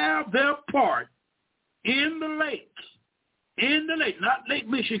 shall have their part in the lake, not Lake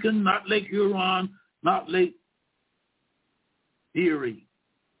Michigan, not Lake Huron, not Lake Erie,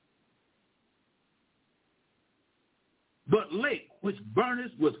 but lake which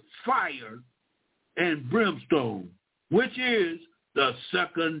burneth with fire and brimstone, which is the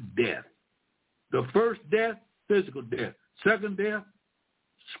second death. The first death, physical death. Second death,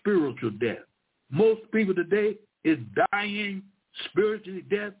 spiritual death. Most people today is dying spiritually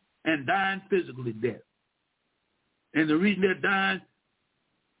death and dying physically death. And the reason they're dying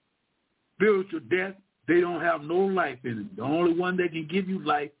spiritual death, they don't have no life in them. The only one that can give you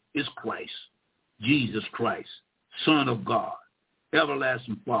life is Christ, Jesus Christ, Son of God,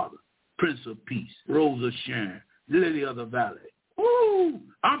 everlasting Father, Prince of Peace, Rose of Sharon, Lily of the Valley. Ooh,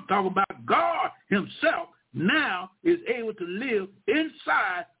 I'm talking about God himself now is able to live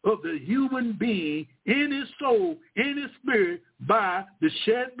inside of the human being, in his soul, in his spirit, by the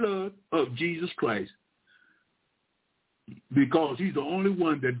shed blood of Jesus Christ. Because he's the only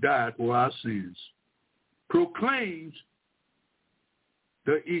one that died for our sins. Proclaims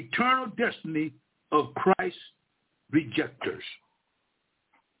the eternal destiny of Christ's rejectors.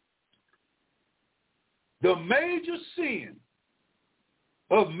 The major sin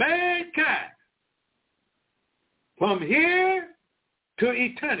of mankind from here to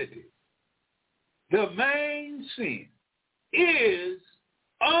eternity, the main sin is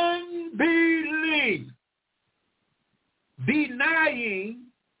unbelief, denying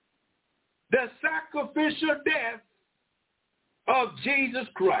the sacrificial death of Jesus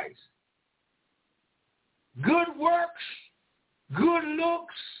Christ. Good works, good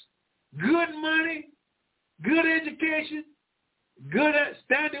looks, good money, good education, good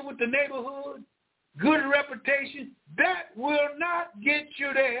standing with the neighborhood, good reputation, that will not get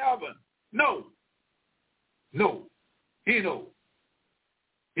you to heaven. No. No. N-O.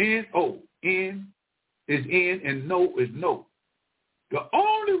 N-O. N is in and no is no. The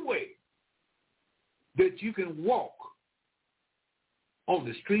only way that you can walk on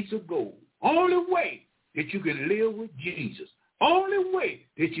the streets of gold, only way that you can live with Jesus, only way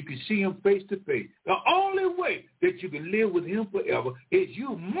that you can see him face to face, the only way that you can live with him forever is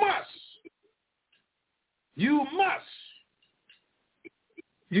you must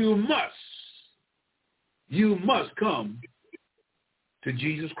come to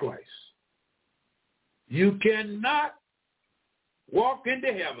Jesus Christ. You cannot walk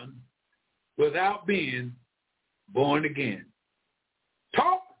into heaven without being born again.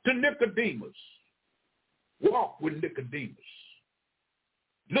 Talk to Nicodemus. Walk with Nicodemus.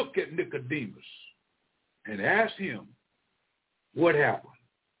 Look at Nicodemus and ask him what happened.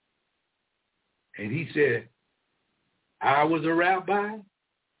 And he said, I was a rabbi.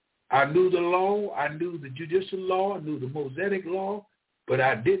 I knew the law. I knew the judicial law. I knew the Mosaic law. But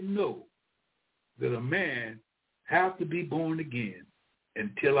I didn't know that a man have to be born again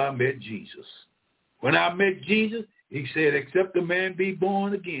until I met Jesus. When I met Jesus, he said, except a man be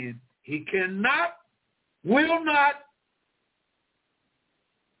born again, he cannot, will not,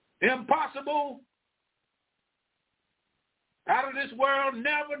 impossible, out of this world,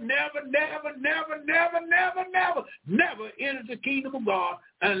 never enter the kingdom of God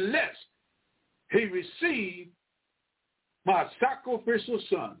unless he receive my sacrificial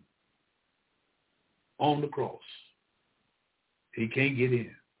son on the cross. He can't get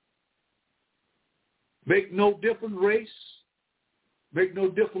in. Make no different race, make no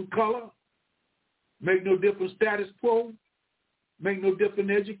different color, make no different status quo, make no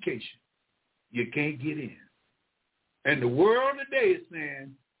different education. You can't get in. And the world today is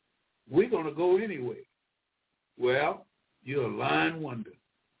saying, we're going to go anyway. Well, you're a lying wonder.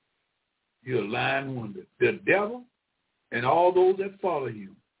 You're a lying wonder. The devil and all those that follow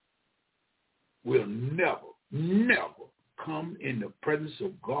him will never come in the presence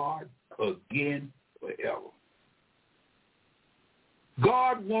of God again forever.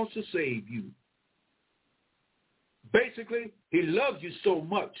 God wants to save you. Basically, he loves you so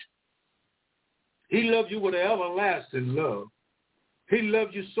much. He loves you with an everlasting love. He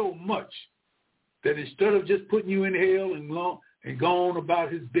loves you so much that instead of just putting you in hell and go on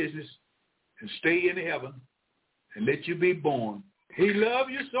about his business and stay in heaven and let you be born, he loves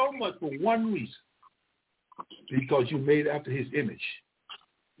you so much for one reason, because you made after his image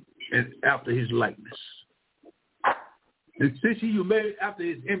and after his likeness. And since you made after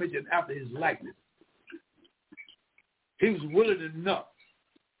his image and after his likeness, he was willing enough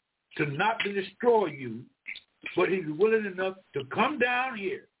to not to destroy you, but he's willing enough to come down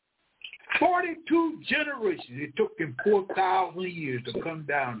here. 42 generations. It took him 4,000 years to come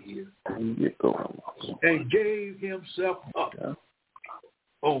down here and gave himself up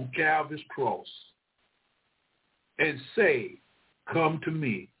on Calvary's cross and say, come to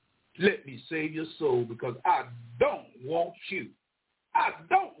me. Let me save your soul, because I don't want you. I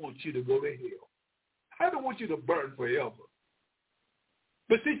don't want you to go to hell. I don't want you to burn forever.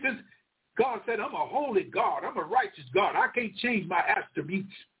 But see, since God said, I'm a holy God, I'm a righteous God, I can't change my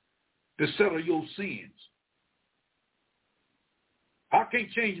attributes to settle your sins. I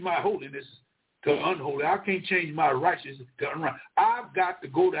can't change my holiness to unholy. I can't change my righteousness to unrighteous. I've got to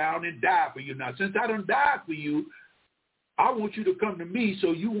go down and die for you. Now, since I done died for you, I want you to come to me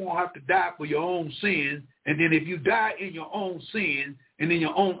so you won't have to die for your own sins. And then if you die in your own sins and in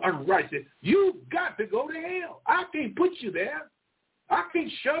your own unrighteousness, you've got to go to hell. I can't put you there. I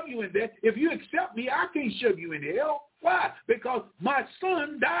can't shove you in there. If you accept me, I can't shove you in hell. Why? Because my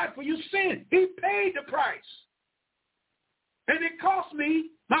son died for your sin. He paid the price. And it cost me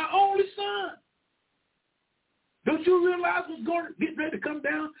my only son. Don't you realize what's going to get ready to come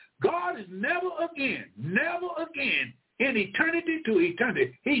down? God is never again, in eternity to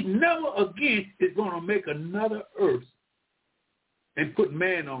eternity, he never again is going to make another earth and put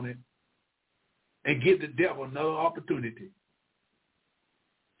man on it and give the devil another opportunity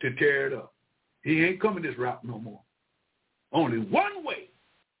to tear it up. He ain't coming this route no more. Only one way.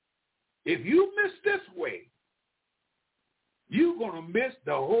 If you miss this way, you're going to miss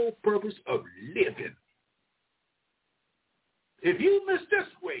the whole purpose of living. If you miss this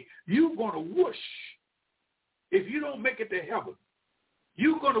way, you're going to wish. If you don't make it to heaven,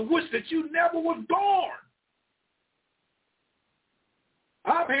 you're going to wish that you never was born.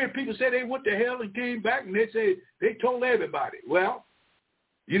 I've heard people say they went to hell and came back, and they told everybody. Well,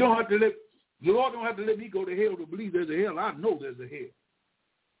 you don't have to let the Lord don't have to let me go to hell to believe there's a hell. I know there's a hell.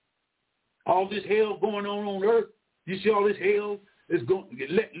 All this hell going on earth, you see all this hell is going to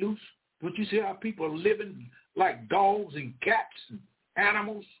get let loose. Don't you see how people are living like dogs and cats and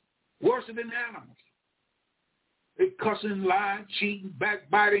animals, worse than animals? They cussing, lying, cheating,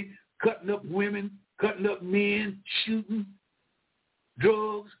 backbiting, cutting up women, cutting up men, shooting,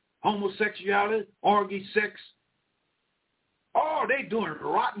 drugs, homosexuality, orgy sex. Oh, they doing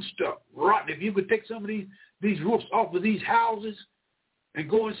rotten stuff. Rotten. If you could take some of these roofs off of these houses and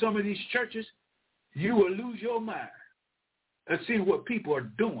go in some of these churches, you will lose your mind and see what people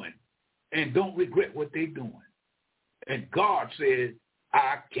are doing and don't regret what they're doing. And God says,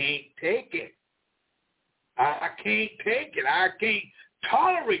 I can't take it. I can't take it. I can't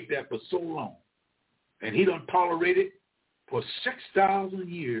tolerate that for so long. And he done tolerated it for 6,000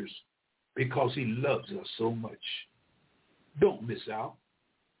 years because he loves us so much. Don't miss out.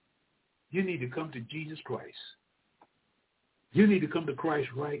 You need to come to Jesus Christ. You need to come to Christ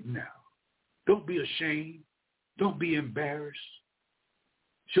right now. Don't be ashamed. Don't be embarrassed.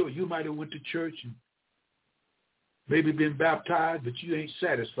 Sure, you might have went to church and maybe been baptized, but you ain't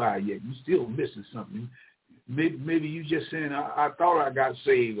satisfied yet. You're still missing something. Maybe you just saying, I thought I got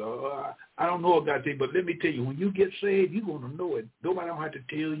saved. Or, I don't know if I got saved, but let me tell you, when you get saved, you're going to know it. Nobody don't have to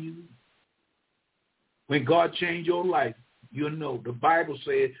tell you. When God changed your life, you'll know. The Bible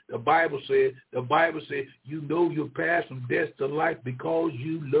said, you know you'll pass from death to life because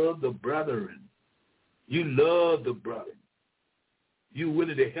you love the brethren. You love the brother. You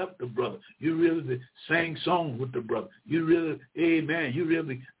willing to help the brother. You really sing songs with the brother. You really, amen, you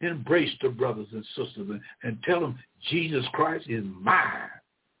really embrace the brothers and sisters and tell them Jesus Christ is mine.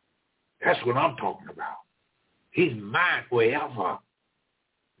 That's what I'm talking about. He's mine forever.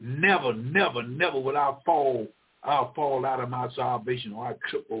 Never, never, never will I fall out of my salvation, or I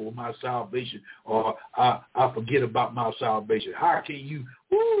trip over my salvation, or I forget about my salvation. How can you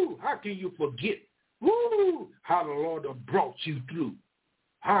forget how the Lord done brought you through?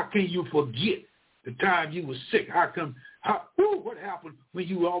 How can you forget the time you were sick? What happened when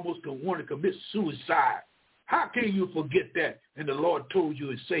you almost want to commit suicide? How can you forget that? And the Lord told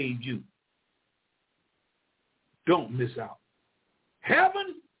you and saved you. Don't miss out.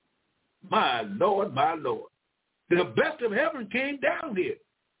 Heaven, my Lord, my Lord. The best of heaven came down here.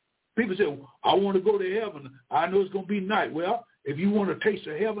 People say, I want to go to heaven. I know it's going to be night. Well, if you want to taste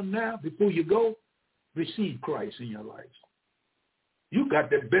of heaven now, before you go, receive Christ in your life. You got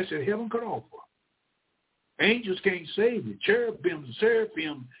the best that heaven could offer. Angels can't save you. Cherubim and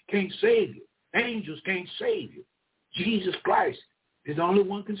seraphim can't save you. Angels can't save you. Jesus Christ is the only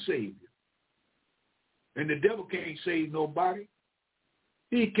one can save you. And the devil can't save nobody.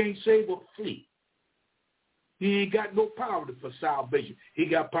 He can't save a flea. He ain't got no power for salvation. He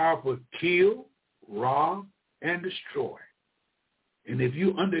got power for kill, rob, and destroy. And if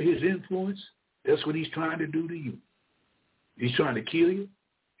you're under his influence, that's what he's trying to do to you. He's trying to kill you.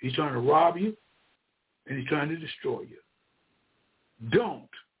 He's trying to rob you. And he's trying to destroy you. Don't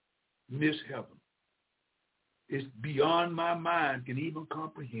miss heaven. It's beyond my mind can even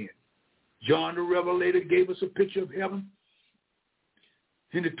comprehend. John the Revelator gave us a picture of heaven.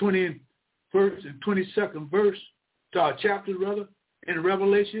 In the 21st and 22nd verse, chapter rather, in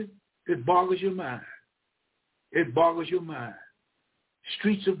Revelation, it boggles your mind. It boggles your mind.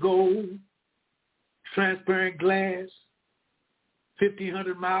 Streets of gold, transparent glass,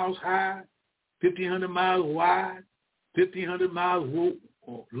 1,500 miles high, 1,500 miles wide, 1,500 miles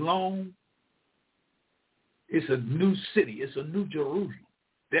long. It's a new city. It's a new Jerusalem.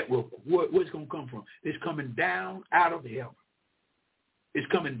 Where's it going to come from? It's coming down out of heaven. It's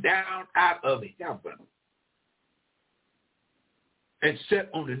coming down out of heaven and set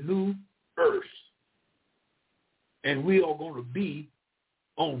on the new earth. And we are going to be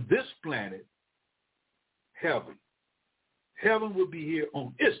on this planet, heaven. Heaven will be here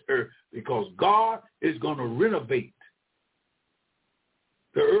on this earth because God is going to renovate.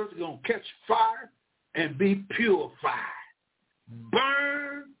 The earth is going to catch fire and be purified.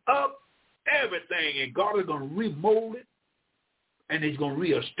 Burn up everything, and God is going to remold it, and he's going to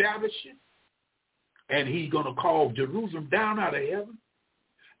reestablish it, and he's going to call Jerusalem down out of heaven,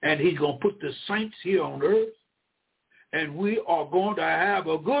 and he's going to put the saints here on earth, and we are going to have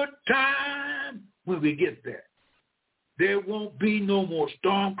a good time when we get there. There won't be no more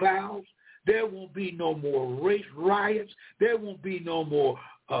storm clouds. There won't be no more race riots. There won't be no more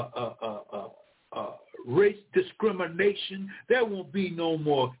race discrimination. There won't be no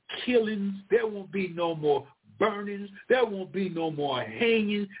more killings. There won't be no more burnings. There won't be no more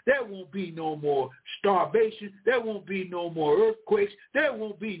hangings. There won't be no more starvation. There won't be no more earthquakes. There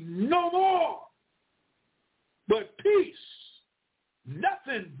won't be no more but peace.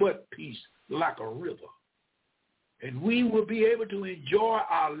 Nothing but peace like a river. And we will be able to enjoy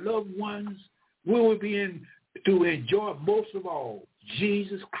our loved ones. We will be to enjoy most of all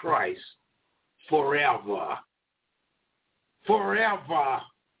Jesus Christ forever. Forever.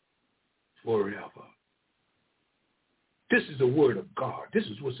 Forever. This is the word of God. This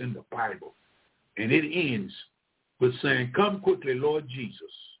is what's in the Bible. And it ends with saying, come quickly, Lord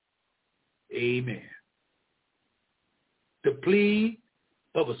Jesus. Amen. The plea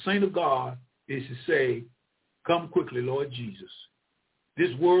of a saint of God is to say, come quickly, Lord Jesus.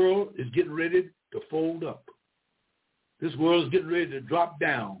 This world is getting ready to fold up. This world is getting ready to drop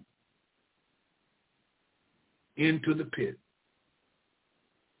down into the pit.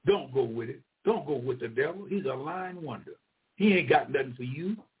 Don't go with it. Don't go with the devil. He's a lying wonder. He ain't got nothing for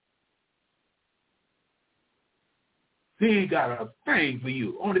you. He ain't got a thing for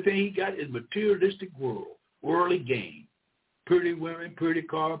you. Only thing he got is materialistic world, worldly gain. Pretty women, pretty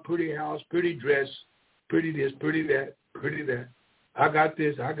car, pretty house, pretty dress, pretty this, pretty that, pretty that. I got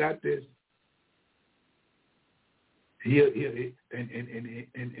this, I got this. And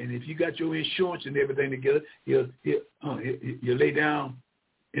if you got your insurance and everything together, you lay down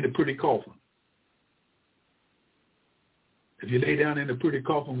in a pretty coffin. If you lay down in a pretty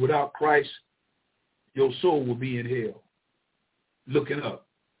coffin without Christ, your soul will be in hell, looking up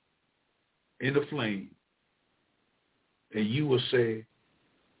in the flame. And you will say,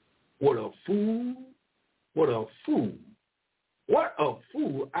 what a fool, what a fool, what a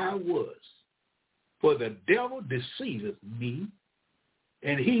fool I was. For the devil deceiveth me,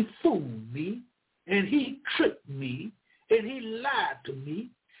 and he fooled me, and he tricked me, and he lied to me,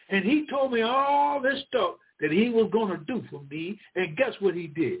 and he told me all this stuff that he was going to do for me, and guess what he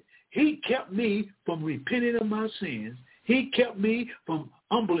did? He kept me from repenting of my sins. He kept me from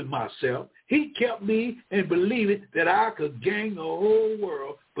humbling myself. He kept me in believing that I could gain the whole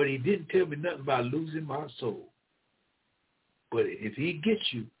world, but he didn't tell me nothing about losing my soul. But if he gets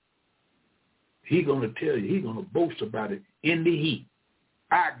you, he's going to tell you, he's going to boast about it in the heat.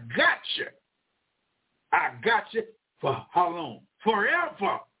 I got you. I got you for how long?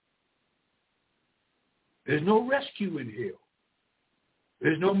 Forever. There's no rescue in hell.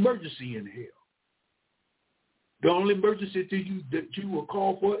 There's no emergency in hell. The only emergency that you will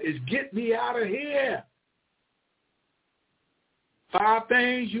call for is get me out of here. 5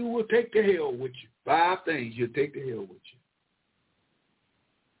 things you will take to hell with you. 5 things you'll take to hell with you.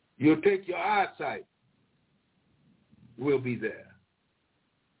 You'll take your eyesight. We'll be there.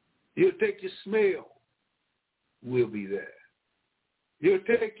 You'll take your smell. We'll be there. You'll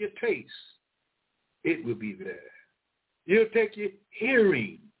take your taste. It will be there. You'll take your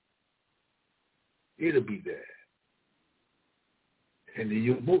hearing. It'll be there. And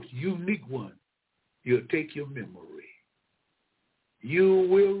your most unique one, you'll take your memory. You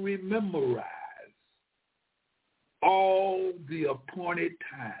will rememorize all the appointed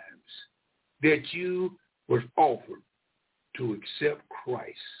times that you was offered to accept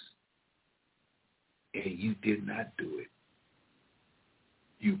Christ, and you did not do it.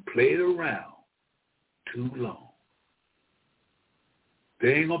 You played around too long.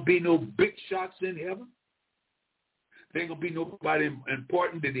 There ain't going to be no big shots in heaven. There ain't going to be nobody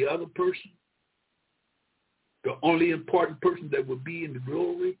important to the other person. The only important person that will be in the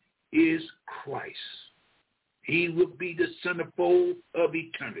glory is Christ. He will be the centerfold of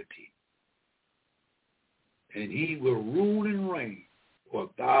eternity. And he will rule and reign for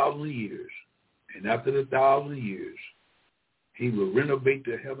 1,000 years. And after the 1,000 years, he will renovate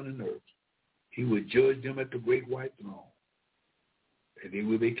the heaven and earth. He will judge them at the great white throne. And they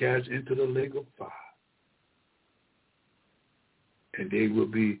will be cast into the lake of fire. And they will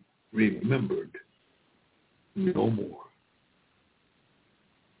be remembered no more.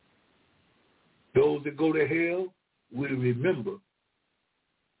 Those that go to hell will remember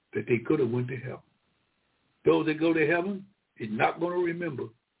that they could have went to heaven. Those that go to heaven is not going to remember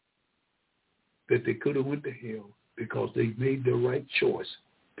that they could have went to hell because they made the right choice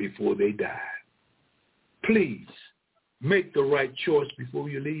before they died. Please make the right choice before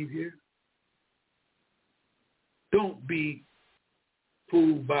you leave here. Don't be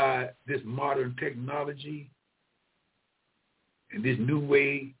fooled by this modern technology and this new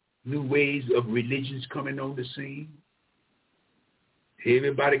ways of religions coming on the scene.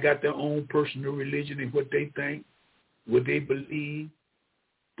 Everybody got their own personal religion and what they think, what they believe.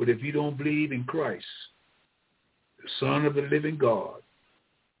 But if you don't believe in Christ, the Son of the living God,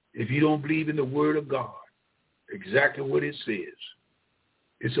 if you don't believe in the Word of God, exactly what it says,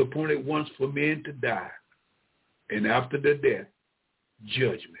 it's appointed once for men to die, and after the death,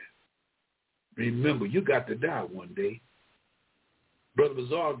 judgment. Remember, you got to die one day. Brother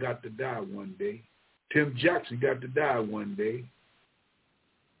Bazaar got to die one day. Tim Jackson got to die one day.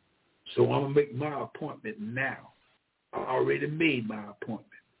 So I'm going to make my appointment now. I already made my appointment.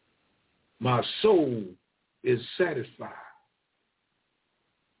 My soul is satisfied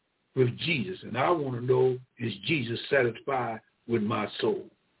with Jesus, and I want to know, is Jesus satisfied with my soul?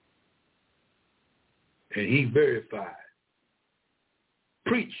 And he verified.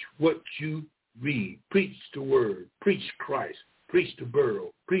 Preach what you read. Preach the word. Preach Christ. Preach the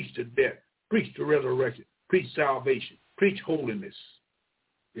burial. Preach the death. Preach the resurrection. Preach salvation. Preach holiness.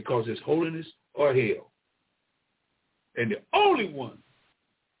 Because it's holiness or hell. And the only one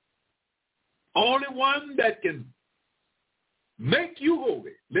that can make you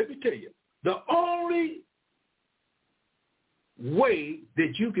holy, let me tell you, the only way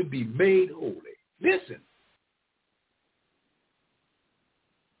that you can be made holy, listen,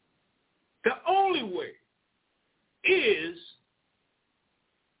 the only way is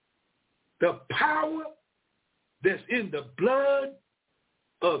the power that's in the blood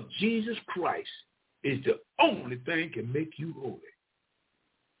of Jesus Christ is the only thing can make you holy.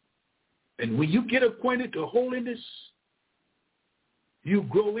 And when you get acquainted to holiness, you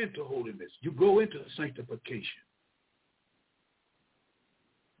grow into holiness. You grow into sanctification.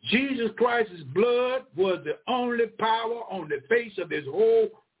 Jesus Christ's blood was the only power on the face of this whole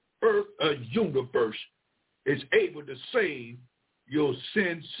earth, universe, is able to save your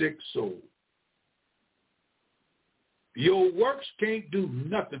sin-sick soul. Your works can't do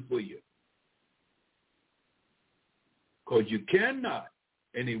nothing for you. Because you cannot,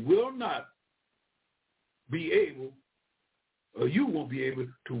 and it will not be able, or you won't be able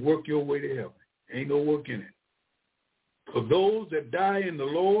to work your way to heaven. Ain't no work in it. For those that die in the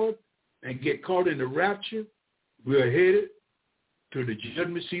Lord and get caught in the rapture, we're headed to the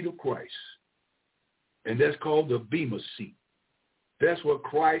judgment seat of Christ. And that's called the Bema seat. That's where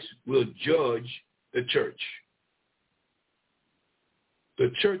Christ will judge the church.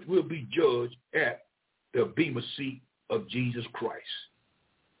 The church will be judged at the Bema seat of Jesus Christ.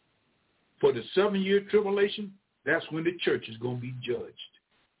 For the 7-year tribulation, that's when the church is going to be judged.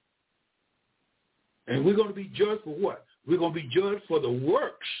 And we're going to be judged for what? We're going to be judged for the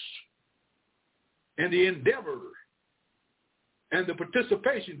works and the endeavor and the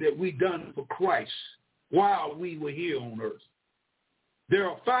participation that we done for Christ while we were here on earth. There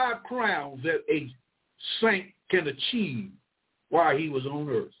are 5 crowns that a saint can achieve while he was on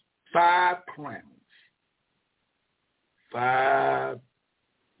earth. 5 crowns. 5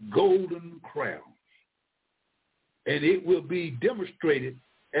 golden crowns. And it will be demonstrated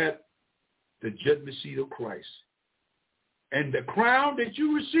at the judgment seat of Christ. And the crown that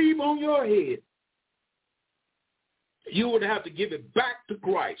you receive on your head, you would have to give it back to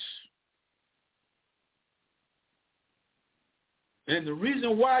Christ. And the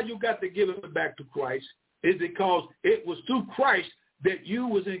reason why you got to give it back to Christ is because it was through Christ that you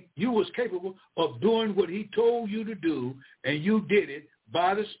was capable of doing what he told you to do, and you did it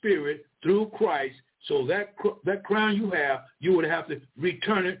by the Spirit through Christ. So that crown you would have to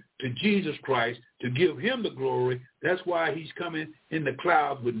return it to Jesus Christ to give him the glory. That's why he's coming in the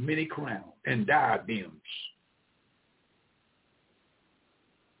clouds with many crowns and diadems.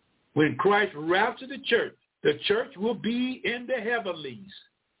 When Christ raptures the church will be in the heavenlies,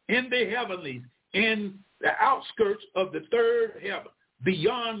 in the outskirts of the third heaven,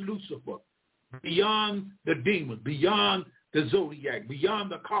 beyond Lucifer, beyond the demons, beyond the zodiac,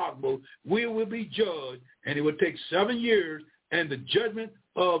 beyond the cosmos. We will be judged, and it will take 7 years, and the judgment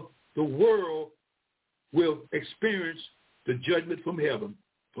of the world will experience the judgment from heaven,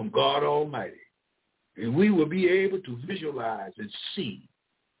 from God Almighty. And we will be able to visualize and see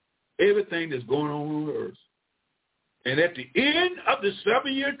everything that's going on the earth. And at the end of the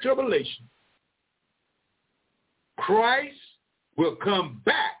 7-year tribulation, Christ will come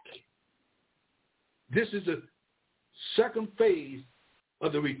back. This is the second phase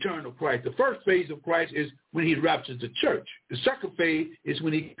of the return of Christ. The first phase of Christ is when he raptures the church. The second phase is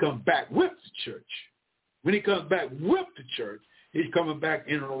when he comes back with the church. When he comes back with the church, he's coming back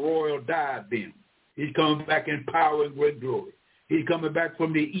in a royal diadem. He's coming back in power and great glory. He's coming back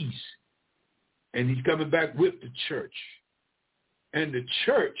from the east. And he's coming back with the church. And the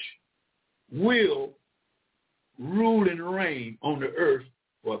church will rule and reign on the earth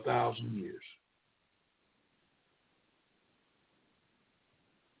for 1,000 years.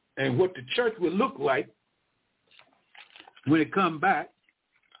 And what the church will look like when it comes back,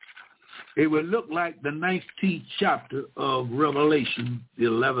 it will look like the 19th chapter of Revelation, the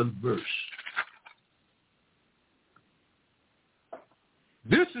 11th verse.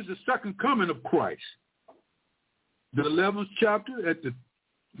 This is the second coming of Christ. The 11th chapter at the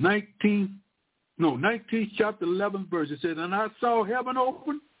 19th chapter, 11th verse. It says, and I saw heaven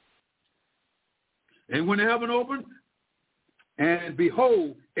open, and when heaven opened, and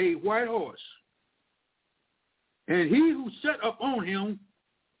behold, a white horse. And he who sat upon him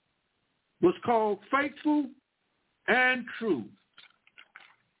was called Faithful and True.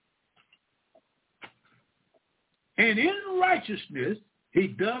 And in righteousness he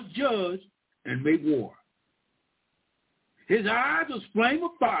does judge and make war. His eyes are flame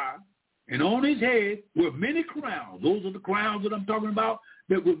of fire, and on his head were many crowns. Those are the crowns that I'm talking about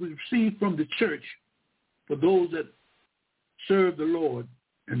that will be received from the church for those that serve the Lord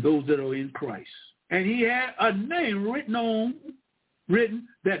and those that are in Christ. And he had a name written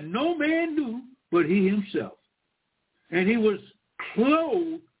that no man knew but he himself. And he was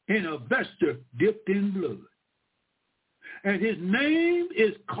clothed in a vesture dipped in blood. And his name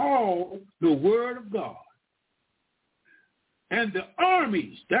is called the Word of God. And the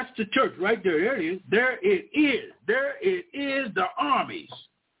armies, that's the church right there. There it is. There it is, the armies.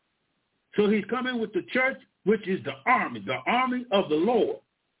 So he's coming with the church, which is the army of the Lord.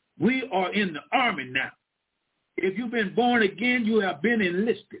 We are in the army now. If you've been born again, you have been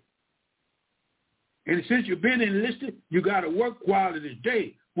enlisted. And since you've been enlisted, you got to work while it is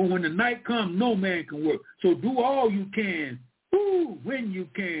day. But when the night comes, no man can work. So do all you can, when you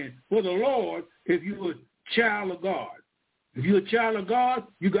can, for the Lord, if you're a child of God. If you're a child of God,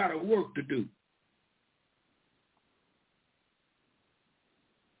 you got a work to do.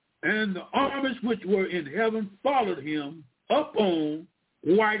 And the armies which were in heaven followed him up on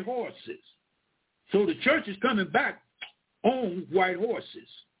white horses. So the church is coming back on white horses.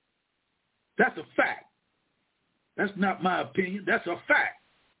 That's a fact. That's not my opinion. That's a fact.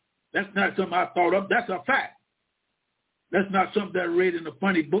 That's not something I thought up. That's a fact. That's not something that I read in a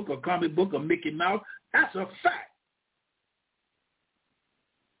funny book or comic book or Mickey Mouse. That's a fact.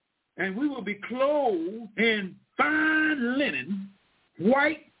 And we will be clothed in fine linen,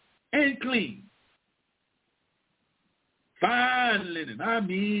 white and clean. Fine linen, I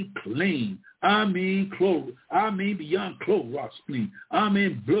mean clean. I mean clothes. I mean beyond clothes wash clean. I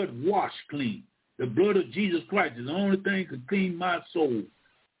mean blood wash clean. The blood of Jesus Christ is the only thing that can clean my soul.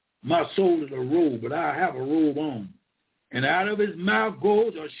 My soul is a robe, but I have a robe on. And out of his mouth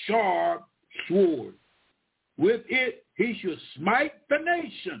goes a sharp sword. With it he shall smite the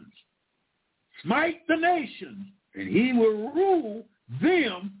nations. Smite the nations, and he will rule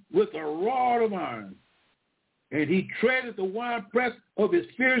them with a rod of iron. And he treadeth the winepress of his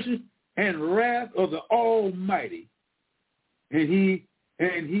fierceness and wrath of the Almighty. And he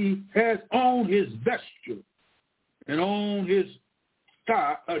has on his vesture and on his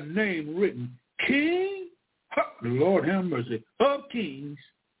thigh a name written, King, the Lord have mercy, of kings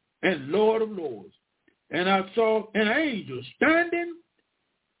and Lord of lords. And I saw an angel standing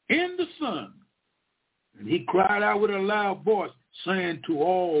in the sun. And he cried out with a loud voice, saying to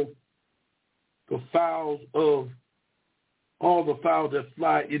all the fowls that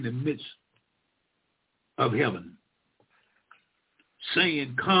fly in the midst of heaven,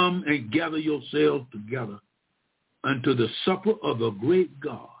 saying, come and gather yourselves together unto the supper of the great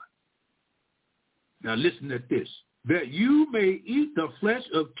God. Now listen at this. That you may eat the flesh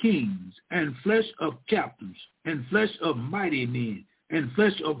of kings, and flesh of captains, and flesh of mighty men, and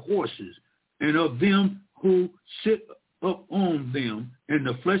flesh of horses, and of them who sit up on them, and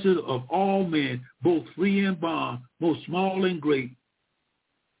the fleshes of all men, both free and bond, both small and great.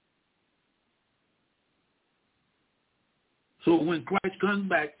 So when Christ comes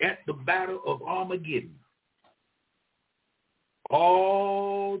back at the battle of Armageddon,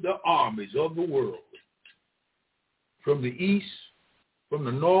 all the armies of the world, from the east, from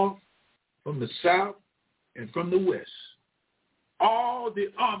the north, from the south, and from the west, all the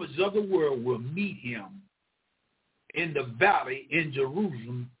armies of the world will meet him in the valley in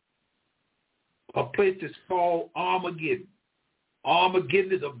Jerusalem, a place that's called Armageddon.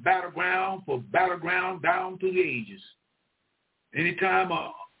 Armageddon is a battleground for battleground down through the ages. Anytime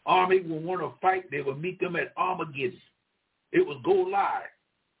an army will want to fight, they will meet them at Armageddon. It was Goliath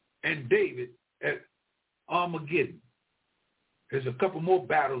and David at Armageddon. There's a couple more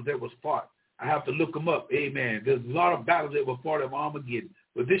battles that was fought. I have to look them up. Amen. There's a lot of battles that were fought at Armageddon.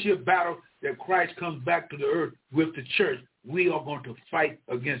 But this year battle that Christ comes back to the earth with the church, we are going to fight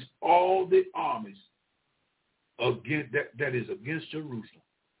against all the armies against that is against Jerusalem.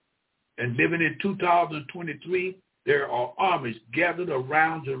 And living in 2023, there are armies gathered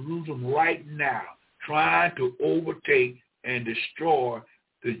around Jerusalem right now trying to overtake and destroy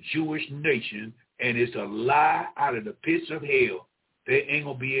the Jewish nation, and it's a lie out of the pits of hell. They ain't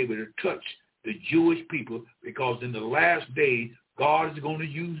going to be able to touch the Jewish people, because in the last days, God is going to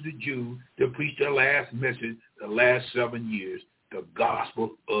use the Jews to preach their last message the last 7 years, the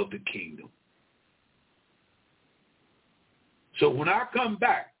gospel of the kingdom. So when I come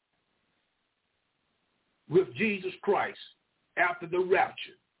back with Jesus Christ after the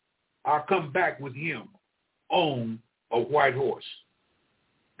rapture, I'll come back with him on a white horse.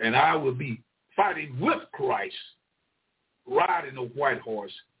 And I will be fighting with Christ, riding a white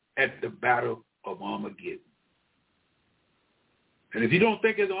horse at the battle of Armageddon. And if you don't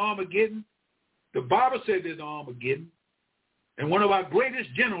think it's Armageddon, the Bible said there's Armageddon. And one of our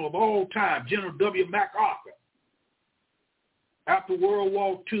greatest generals of all time, General W. MacArthur, after World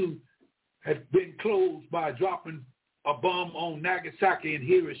War II had been closed by dropping a bomb on Nagasaki and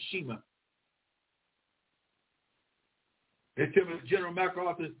Hiroshima, they tell me General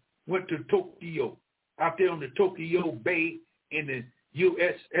MacArthur went to Tokyo, out there on the Tokyo Bay in the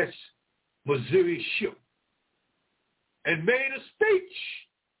USS Missouri ship, and made a speech,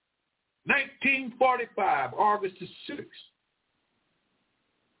 1945, August the 6th.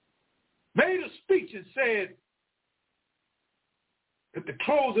 Made a speech and said, at the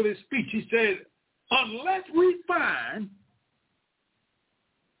close of his speech, he said, unless we find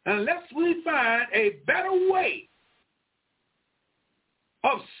a better way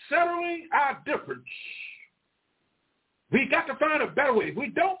of settling our difference, we got to find a better way. If we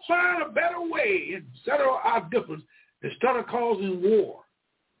don't find a better way and settle our difference, instead of causing war,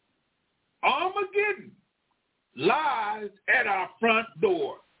 Armageddon lies at our front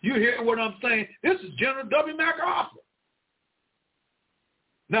door. You hear what I'm saying? This is General W. MacArthur.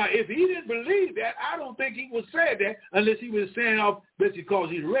 Now, if he didn't believe that, I don't think he would say that unless he was saying off just because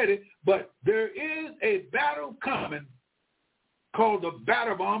he read it. But there is a battle coming called the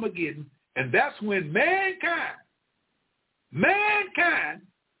Battle of Armageddon, and that's when mankind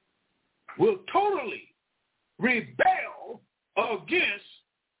will totally rebel against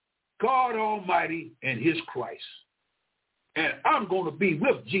God Almighty and his Christ. And I'm going to be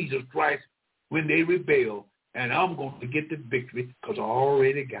with Jesus Christ when they rebel, and I'm going to get the victory because I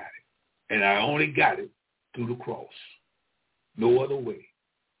already got it. And I only got it through the cross. No other way.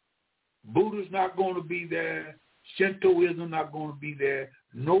 Buddha's not going to be there. Shintoism not going to be there.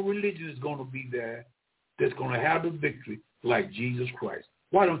 No religion is going to be there that's going to have the victory like Jesus Christ.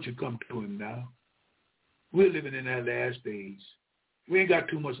 Why don't you come to him now? We're living in that last days. We ain't got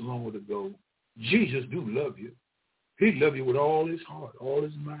too much longer to go. Jesus do love you. He love you with all his heart, all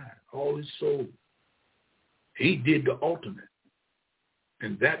his mind, all his soul. He did the ultimate,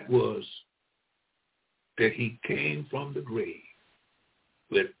 and that was that he came from the grave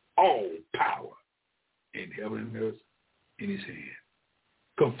with all power in heaven and earth in his hand.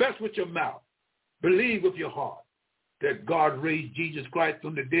 Confess with your mouth, believe with your heart that God raised Jesus Christ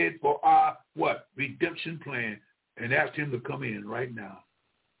from the dead for our, redemption plan, and ask him to come in right now.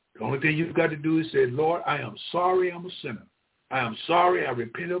 The only thing you've got to do is say, Lord, I am sorry I'm a sinner. I am sorry I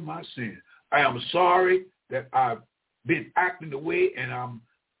repent of my sin. I am sorry that I've been acting the way and I'm